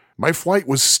 So my flight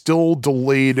was still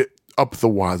delayed up the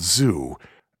wazoo.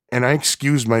 And I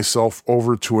excused myself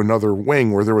over to another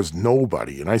wing where there was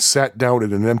nobody, and I sat down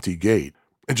at an empty gate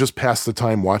and just passed the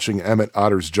time watching Emmett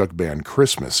Otter's Jug Band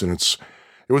Christmas. And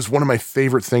it was one of my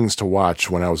favorite things to watch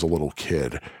when I was a little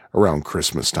kid around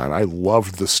Christmas time. I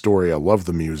loved the story. I loved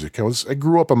the music. I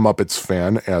grew up a Muppets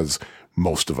fan, as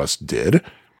most of us did.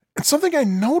 And something I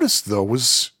noticed, though,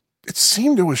 was it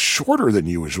seemed it was shorter than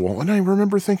usual. And I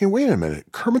remember thinking, wait a minute,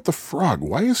 Kermit the Frog,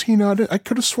 why is he not in? I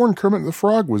could have sworn Kermit the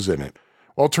Frog was in it.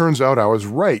 Well, it turns out I was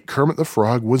right. Kermit the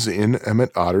Frog was in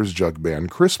Emmett Otter's Jug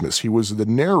Band Christmas. He was the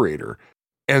narrator.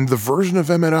 And the version of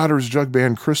Emmett Otter's Jug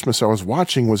Band Christmas I was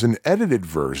watching was an edited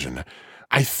version.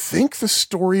 I think the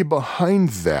story behind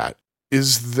that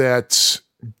is that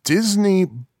Disney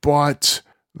bought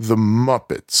the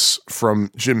Muppets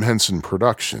from Jim Henson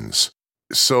Productions.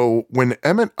 So when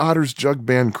Emmett Otter's Jug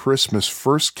Band Christmas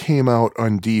first came out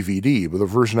on DVD, but the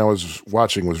version I was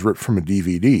watching was ripped from a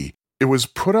DVD, it was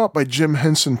put out by Jim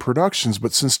Henson Productions,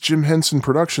 but since Jim Henson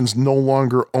Productions no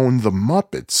longer owned the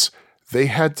Muppets, they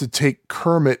had to take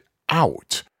Kermit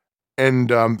out. And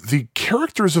the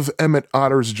characters of Emmett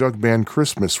Otter's Jug Band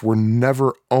Christmas were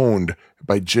never owned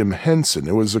by Jim Henson.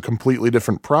 It was a completely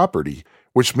different property,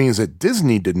 which means that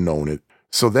Disney didn't own it.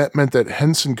 So that meant that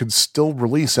Henson could still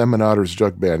release Emmett Otter's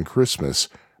Jug Band Christmas,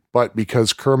 but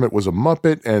because Kermit was a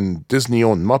Muppet and Disney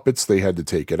owned Muppets, they had to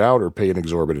take it out or pay an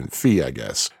exorbitant fee, I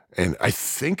guess. And I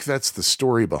think that's the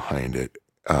story behind it.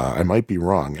 I might be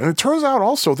wrong. And it turns out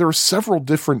also there are several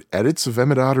different edits of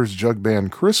Emmett Otter's Jug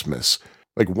Band Christmas.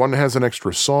 Like one has an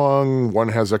extra song, one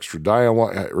has extra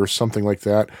dialogue or something like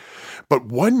that. But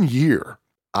one year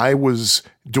I was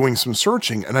doing some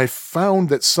searching and I found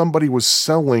that somebody was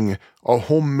selling a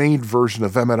homemade version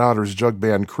of Emmett Otter's Jug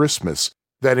Band Christmas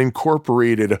that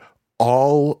incorporated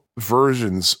all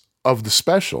versions of the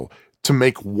special to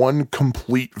make one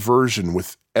complete version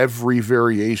with every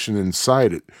variation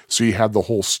inside it. So you had the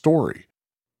whole story.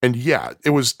 And yeah, it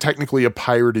was technically a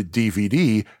pirated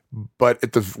DVD, but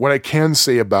what I can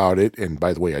say about it, and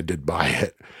by the way, I did buy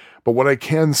it, but what I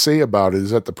can say about it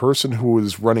is that the person who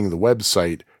was running the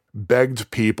website begged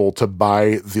people to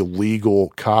buy the legal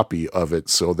copy of it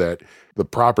so that the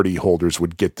property holders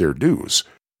would get their dues.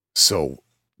 So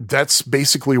that's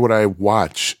basically what I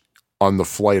watch on the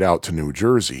flight out to New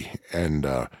Jersey. And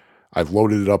I've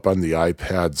loaded it up on the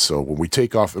iPad. So when we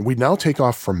take off, and we now take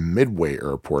off from Midway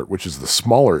Airport, which is the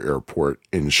smaller airport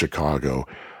in Chicago.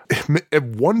 At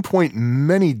one point,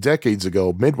 many decades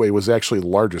ago, Midway was actually the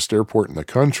largest airport in the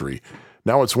country.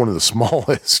 Now it's one of the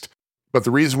smallest. But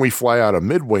the reason we fly out of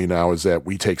Midway now is that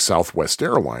we take Southwest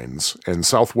Airlines, and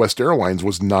Southwest Airlines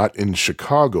was not in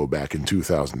Chicago back in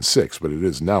 2006, but it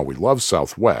is now. We love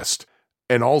Southwest.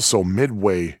 And also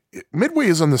Midway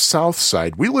is on the south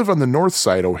side. We live on the north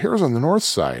side. O'Hare's on the north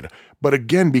side. But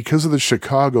again, because of the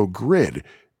Chicago grid,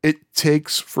 it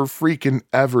takes for freaking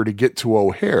ever to get to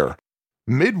O'Hare.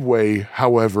 Midway,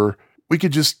 however, we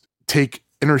could just take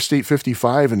Interstate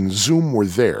 55 and zoom, we're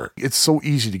there. It's so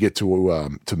easy to get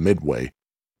to Midway.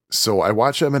 So I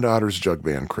watch Emmett Otter's Jug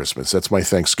Band Christmas. That's my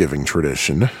Thanksgiving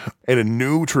tradition. And a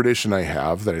new tradition I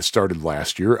have that I started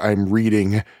last year, I'm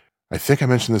reading, I think I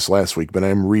mentioned this last week, but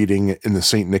I'm reading In the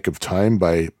St. Nick of Time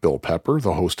by Bill Pepper,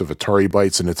 the host of Atari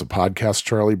Bytes, and It's a Podcast,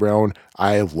 Charlie Brown.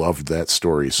 I loved that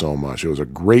story so much. It was a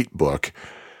great book.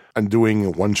 I'm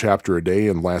doing one chapter a day,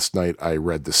 and last night I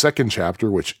read the second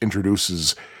chapter, which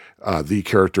introduces the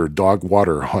character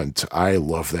Dogwater Hunt. I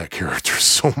love that character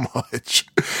so much.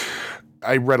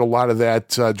 I read a lot of that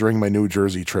during my New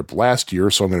Jersey trip last year,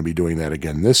 so I'm going to be doing that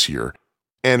again this year.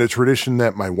 And a tradition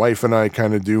that my wife and I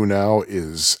kind of do now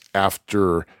is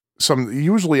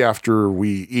usually after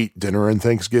we eat dinner on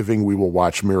Thanksgiving, we will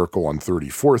watch Miracle on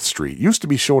 34th Street. It used to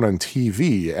be shown on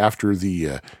TV after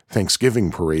the Thanksgiving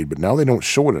parade, but now they don't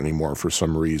show it anymore for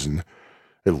some reason.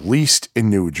 At least in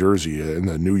New Jersey, in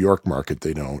the New York market,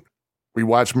 they don't. We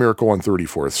watch Miracle on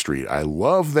 34th Street. I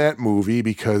love that movie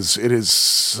because there's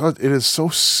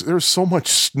so much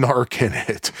snark in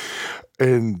it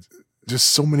and just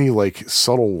so many like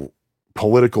subtle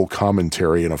political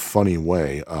commentary in a funny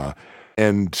way.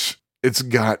 And it's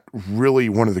got really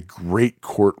one of the great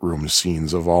courtroom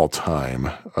scenes of all time.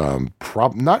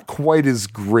 Not quite as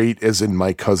great as in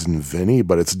My Cousin Vinny,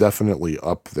 but it's definitely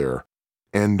up there.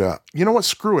 And you know what?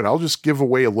 Screw it. I'll just give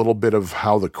away a little bit of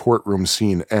how the courtroom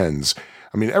scene ends.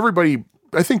 I mean,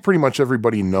 I think pretty much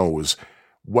everybody knows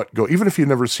even if you've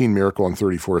never seen Miracle on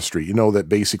 34th Street, you know that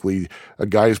basically a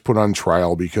guy is put on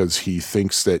trial because he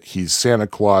thinks that he's Santa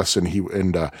Claus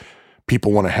and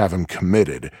people want to have him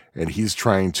committed, and he's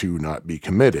trying to not be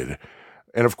committed.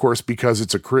 And of course, because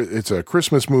it's a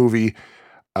Christmas movie,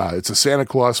 it's a Santa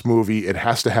Claus movie, it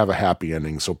has to have a happy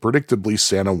ending. So predictably,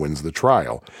 Santa wins the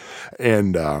trial.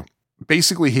 And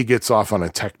basically, he gets off on a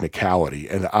technicality,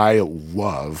 and I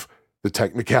love the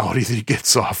technicality that he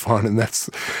gets off on. And that's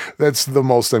the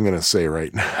most I'm going to say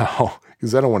right now,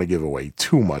 because I don't want to give away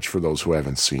too much for those who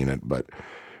haven't seen it. But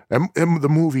and the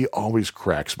movie always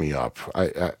cracks me up.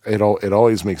 It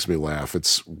always makes me laugh.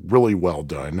 It's really well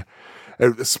done.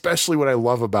 And especially what I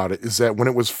love about it is that when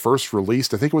it was first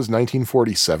released, I think it was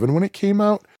 1947 when it came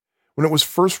out. When it was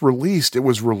first released, it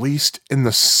was released in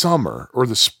the summer or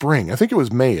the spring. I think it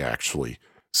was May, actually.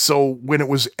 So when it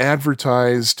was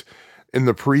advertised in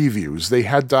the previews, they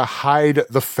had to hide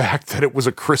the fact that it was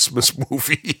a Christmas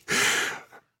movie.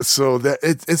 So that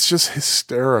it's just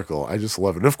hysterical. I just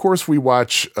love it. And of course, we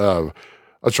watch a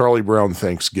Charlie Brown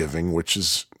Thanksgiving, which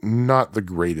is not the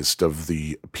greatest of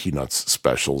the Peanuts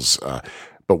specials,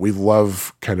 but we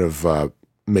love kind of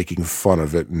making fun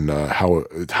of it and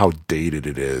how dated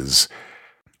it is.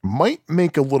 Might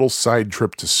make a little side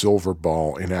trip to Silver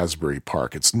Ball in Asbury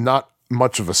Park. It's not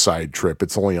much of a side trip.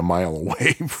 It's only a mile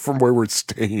away from where we're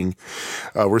staying.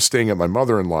 We're staying at my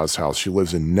mother-in-law's house. She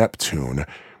lives in Neptune,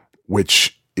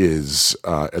 which is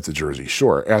at the Jersey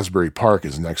Shore. Asbury Park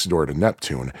is next door to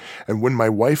Neptune. And when my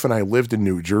wife and I lived in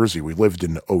New Jersey, we lived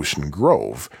in Ocean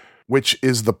Grove, which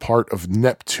is the part of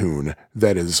Neptune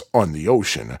that is on the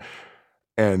ocean.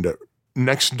 And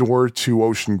next door to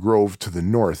Ocean Grove to the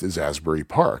north is Asbury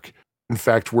Park. In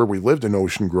fact, where we lived in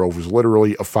Ocean Grove was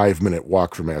literally a 5-minute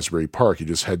walk from Asbury Park. You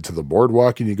just head to the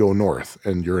boardwalk and you go north,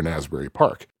 and you're in Asbury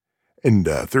Park. And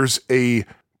there's a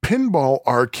pinball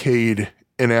arcade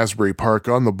in Asbury Park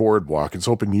on the boardwalk. It's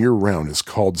open year-round. It's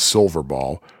called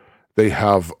Silverball. They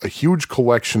have a huge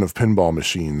collection of pinball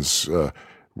machines,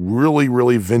 really,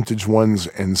 really vintage ones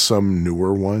and some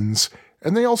newer ones.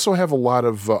 And they also have a lot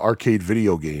of arcade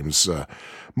video games,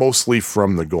 mostly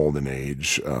from the Golden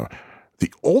Age.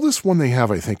 The oldest one they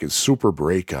have, I think, is Super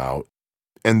Breakout.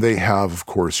 And they have, of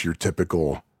course, your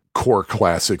typical core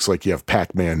classics, like you have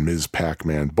Pac-Man, Ms.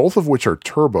 Pac-Man, both of which are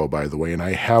turbo, by the way. And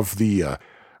I have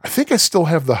I think I still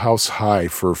have the house high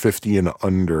for 50 and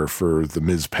under for the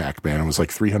Ms. Pac-Man. It was like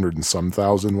 300 and some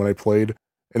thousand when I played.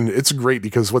 And it's great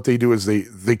because what they do is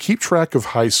they keep track of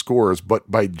high scores, but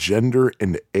by gender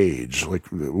and age,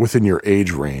 like within your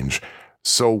age range.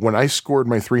 So when I scored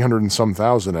my 300 and some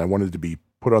thousand, I wanted to be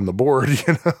put on the board,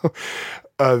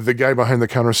 the guy behind the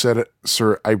counter said,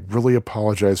 "Sir, I really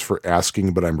apologize for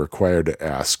asking, but I'm required to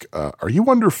ask. Are you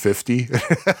under 50?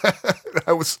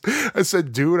 I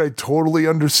said, dude, I totally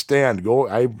understand.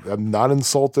 I'm not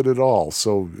insulted at all.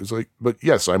 So it's like, but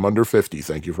yes, I'm under 50.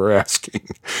 Thank you for asking.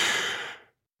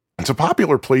 It's a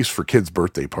popular place for kids'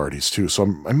 birthday parties too. So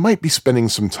I might be spending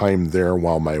some time there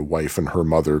while my wife and her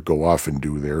mother go off and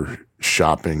do their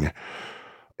shopping.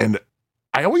 And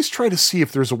I always try to see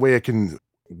if there's a way I can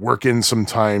work in some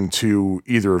time to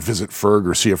either visit Ferg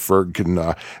or see if Ferg can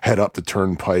head up the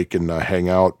turnpike and hang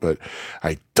out. But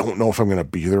I don't know if I'm going to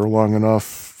be there long enough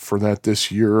for that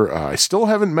this year. I still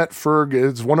haven't met Ferg.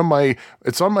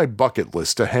 It's on my bucket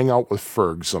list to hang out with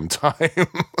Ferg sometime.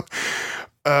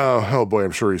 Oh boy,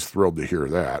 I'm sure he's thrilled to hear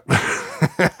that.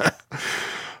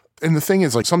 And the thing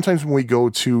is, like, sometimes when we go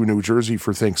to New Jersey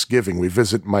for Thanksgiving, we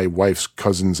visit my wife's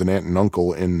cousins and aunt and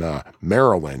uncle in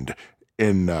Maryland,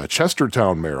 in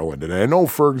Chestertown, Maryland. And I know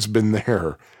Ferg's been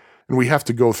there, and we have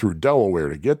to go through Delaware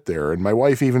to get there. And my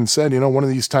wife even said, one of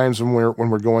these times when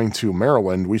we're going to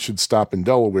Maryland, we should stop in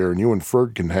Delaware, and you and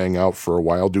Ferg can hang out for a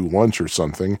while, do lunch or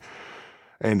something.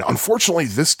 And unfortunately,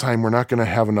 this time, we're not going to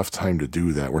have enough time to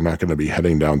do that. We're not going to be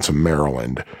heading down to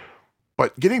Maryland.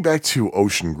 But getting back to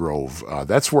Ocean Grove,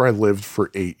 that's where I lived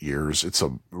for 8 years. It's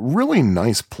a really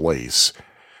nice place.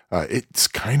 It's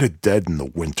kind of dead in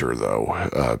the winter,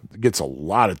 though. It gets a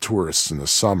lot of tourists in the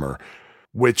summer,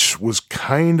 which was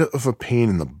kind of a pain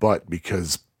in the butt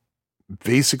because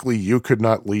basically you could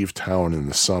not leave town in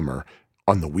the summer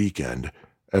on the weekend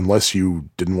unless you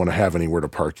didn't want to have anywhere to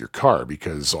park your car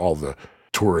because all the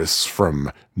tourists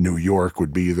from New York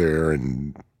would be there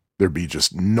and there'd be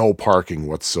just no parking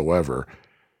whatsoever.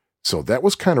 So that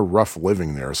was kind of rough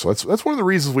living there. So that's one of the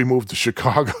reasons we moved to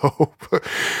Chicago.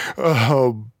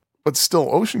 But still,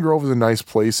 Ocean Grove is a nice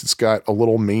place. It's got a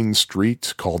little main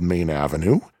street called Main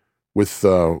Avenue with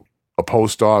a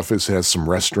post office. It has some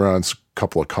restaurants, a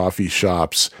couple of coffee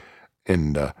shops,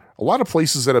 and a lot of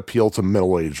places that appeal to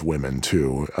middle-aged women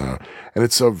too. And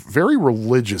it's a very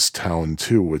religious town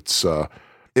too.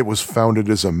 It was founded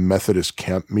as a Methodist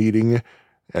camp meeting,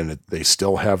 and they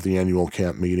still have the annual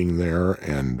camp meeting there.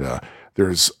 And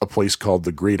there's a place called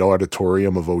the Great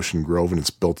Auditorium of Ocean Grove, and it's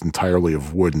built entirely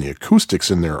of wood, and the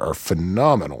acoustics in there are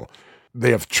phenomenal.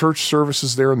 They have church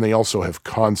services there, and they also have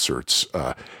concerts.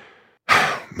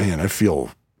 Man, I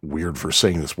feel weird for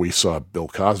saying this. We saw Bill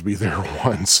Cosby there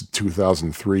once in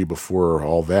 2003 before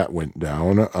all that went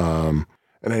down.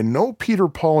 And I know Peter,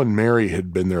 Paul, and Mary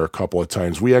had been there a couple of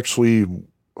times. We actually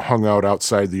hung out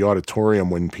outside the auditorium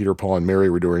when Peter, Paul, and Mary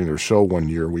were doing their show one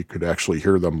year. We could actually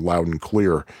hear them loud and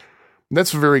clear. And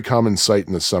that's a very common sight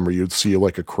in the summer. You'd see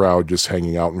like a crowd just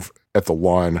hanging out at the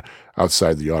lawn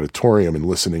outside the auditorium and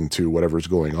listening to whatever's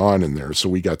going on in there. So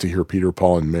we got to hear Peter,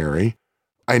 Paul, and Mary.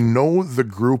 I know the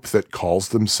group that calls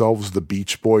themselves the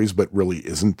Beach Boys, but really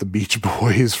isn't the Beach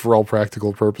Boys for all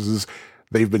practical purposes.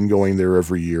 They've been going there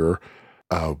every year.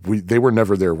 They were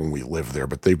never there when we lived there,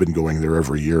 but they've been going there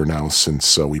every year now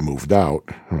since we moved out.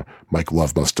 Mike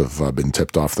Love must have been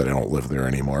tipped off that I don't live there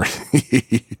anymore.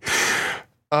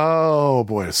 Oh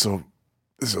boy. So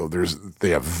they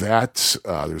have that.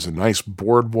 There's a nice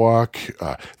boardwalk.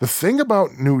 The thing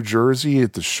about New Jersey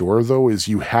at the shore, though, is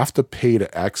you have to pay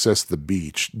to access the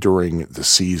beach during the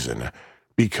season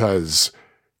because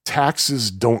taxes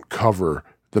don't cover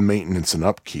the maintenance and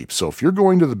upkeep. So if you're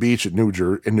going to the beach at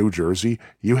in New Jersey,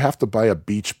 you have to buy a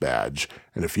beach badge.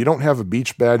 And if you don't have a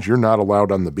beach badge, you're not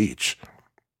allowed on the beach.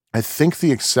 I think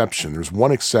there's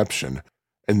one exception,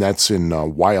 and that's in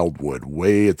Wildwood,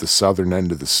 way at the southern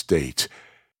end of the state.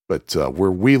 But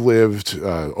where we lived,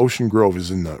 Ocean Grove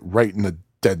is right in the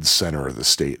dead center of the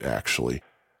state, actually.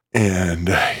 And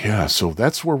yeah, so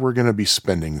that's where we're going to be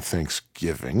spending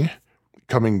Thanksgiving,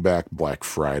 coming back Black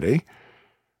Friday,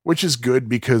 which is good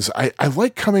because I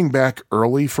like coming back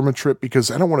early from a trip because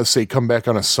I don't want to say come back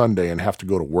on a Sunday and have to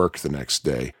go to work the next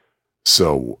day.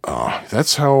 So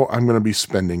that's how I'm going to be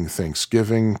spending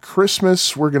Thanksgiving.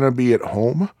 Christmas, we're going to be at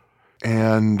home.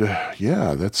 And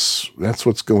yeah, that's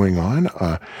what's going on.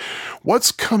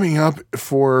 What's coming up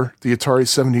for the Atari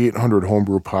 7800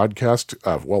 Homebrew podcast?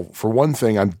 Well, for one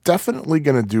thing, I'm definitely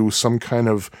going to do some kind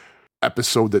of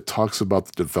episode that talks about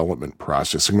the development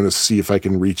process. I'm going to see if I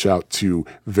can reach out to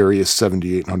various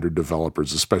 7800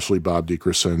 developers, especially Bob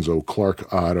DiCrescenzo,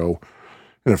 Clark Otto,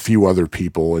 and a few other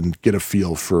people, and get a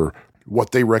feel for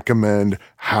what they recommend,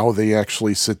 how they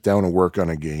actually sit down and work on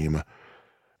a game.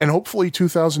 And hopefully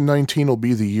 2019 will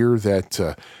be the year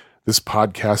that this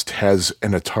podcast has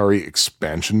an Atari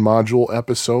expansion module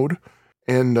episode.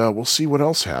 And we'll see what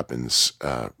else happens.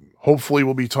 Hopefully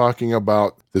we'll be talking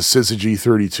about the Syzygy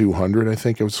 3200, I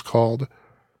think it was called.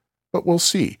 But we'll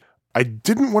see. I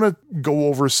didn't want to go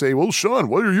over say, well, Sean,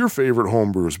 what are your favorite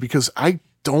homebrews? Because I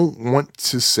don't want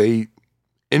to say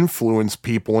influence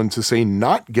people into say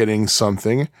not getting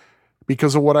something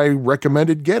because of what I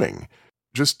recommended getting.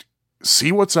 Just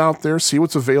see what's out there, see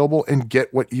what's available, and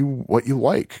get what you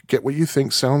like. Get what you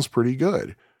think sounds pretty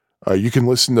good. You can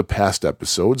listen to past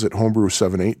episodes at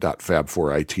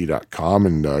homebrew78.fab4it.com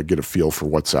and get a feel for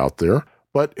what's out there.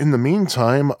 But in the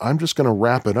meantime, I'm just going to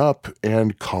wrap it up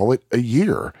and call it a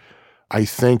year. I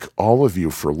thank all of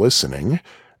you for listening,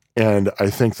 and I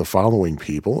thank the following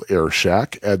people: Air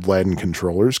Shack, Ed Ladden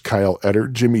Controllers, Kyle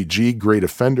Etter, Jimmy G, Great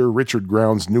Offender, Richard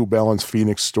Grounds, New Balance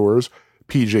Phoenix Stores,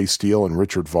 PJ Steele, and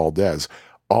Richard Valdez.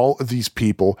 All of these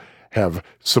people have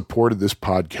supported this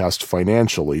podcast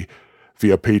financially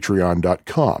via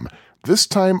patreon.com. This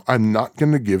time, I'm not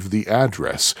going to give the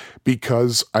address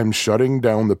because I'm shutting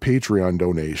down the Patreon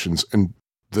donations, and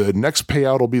the next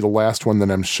payout will be the last one. Then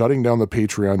I'm shutting down the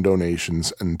Patreon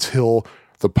donations until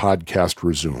the podcast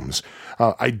resumes.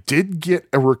 I did get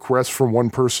a request from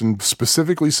one person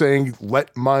specifically saying,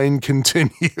 let mine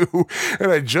continue.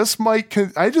 And I just might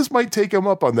take him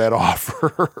up on that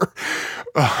offer.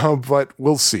 But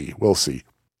we'll see.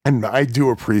 And I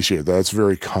do appreciate that. It's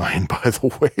very kind, by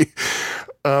the way.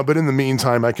 But in the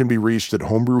meantime, I can be reached at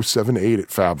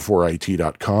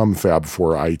homebrew78@fab4it.com.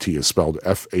 Fab4it is spelled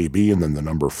F-A-B and then the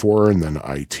number 4 and then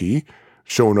I-T.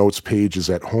 Show notes page is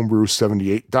at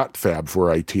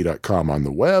homebrew78.fab4it.com on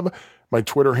the web. My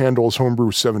Twitter handle is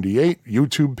homebrew78.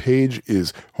 YouTube page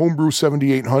is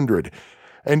homebrew7800.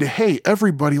 And hey,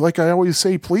 everybody, like I always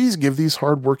say, please give these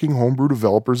hardworking homebrew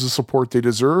developers the support they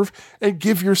deserve and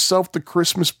give yourself the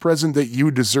Christmas present that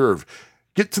you deserve.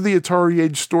 Get to the Atari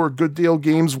Age store, Good Deal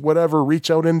Games, whatever.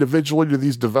 Reach out individually to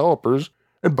these developers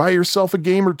and buy yourself a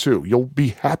game or two. You'll be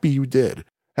happy you did.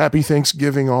 Happy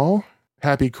Thanksgiving all.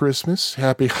 Happy Christmas,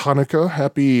 happy Hanukkah,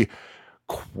 happy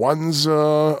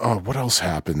Kwanzaa. What else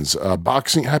happens?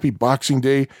 Happy Boxing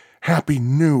Day, happy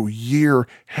New Year,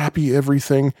 happy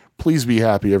everything. Please be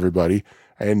happy, everybody.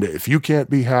 And if you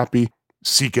can't be happy,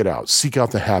 seek it out. Seek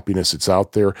out the happiness. It's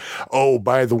out there. Oh,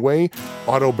 by the way,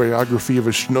 Autobiography of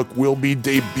a Schnook will be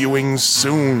debuting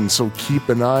soon, so keep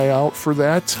an eye out for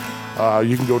that.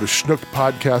 You can go to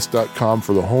schnookpodcast.com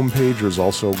for the homepage. There's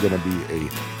also going to be a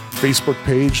Facebook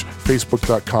page,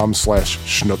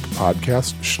 facebook.com/Schnook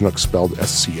Podcast, Schnook spelled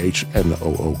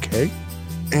SCHNOOK.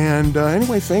 And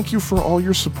anyway, thank you for all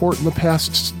your support in the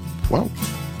past, well,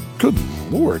 good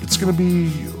Lord, it's going to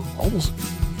be almost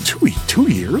 2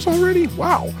 years already?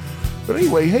 Wow. But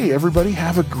anyway, hey, everybody,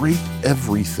 have a great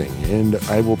everything, and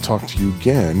I will talk to you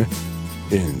again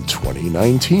in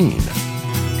 2019.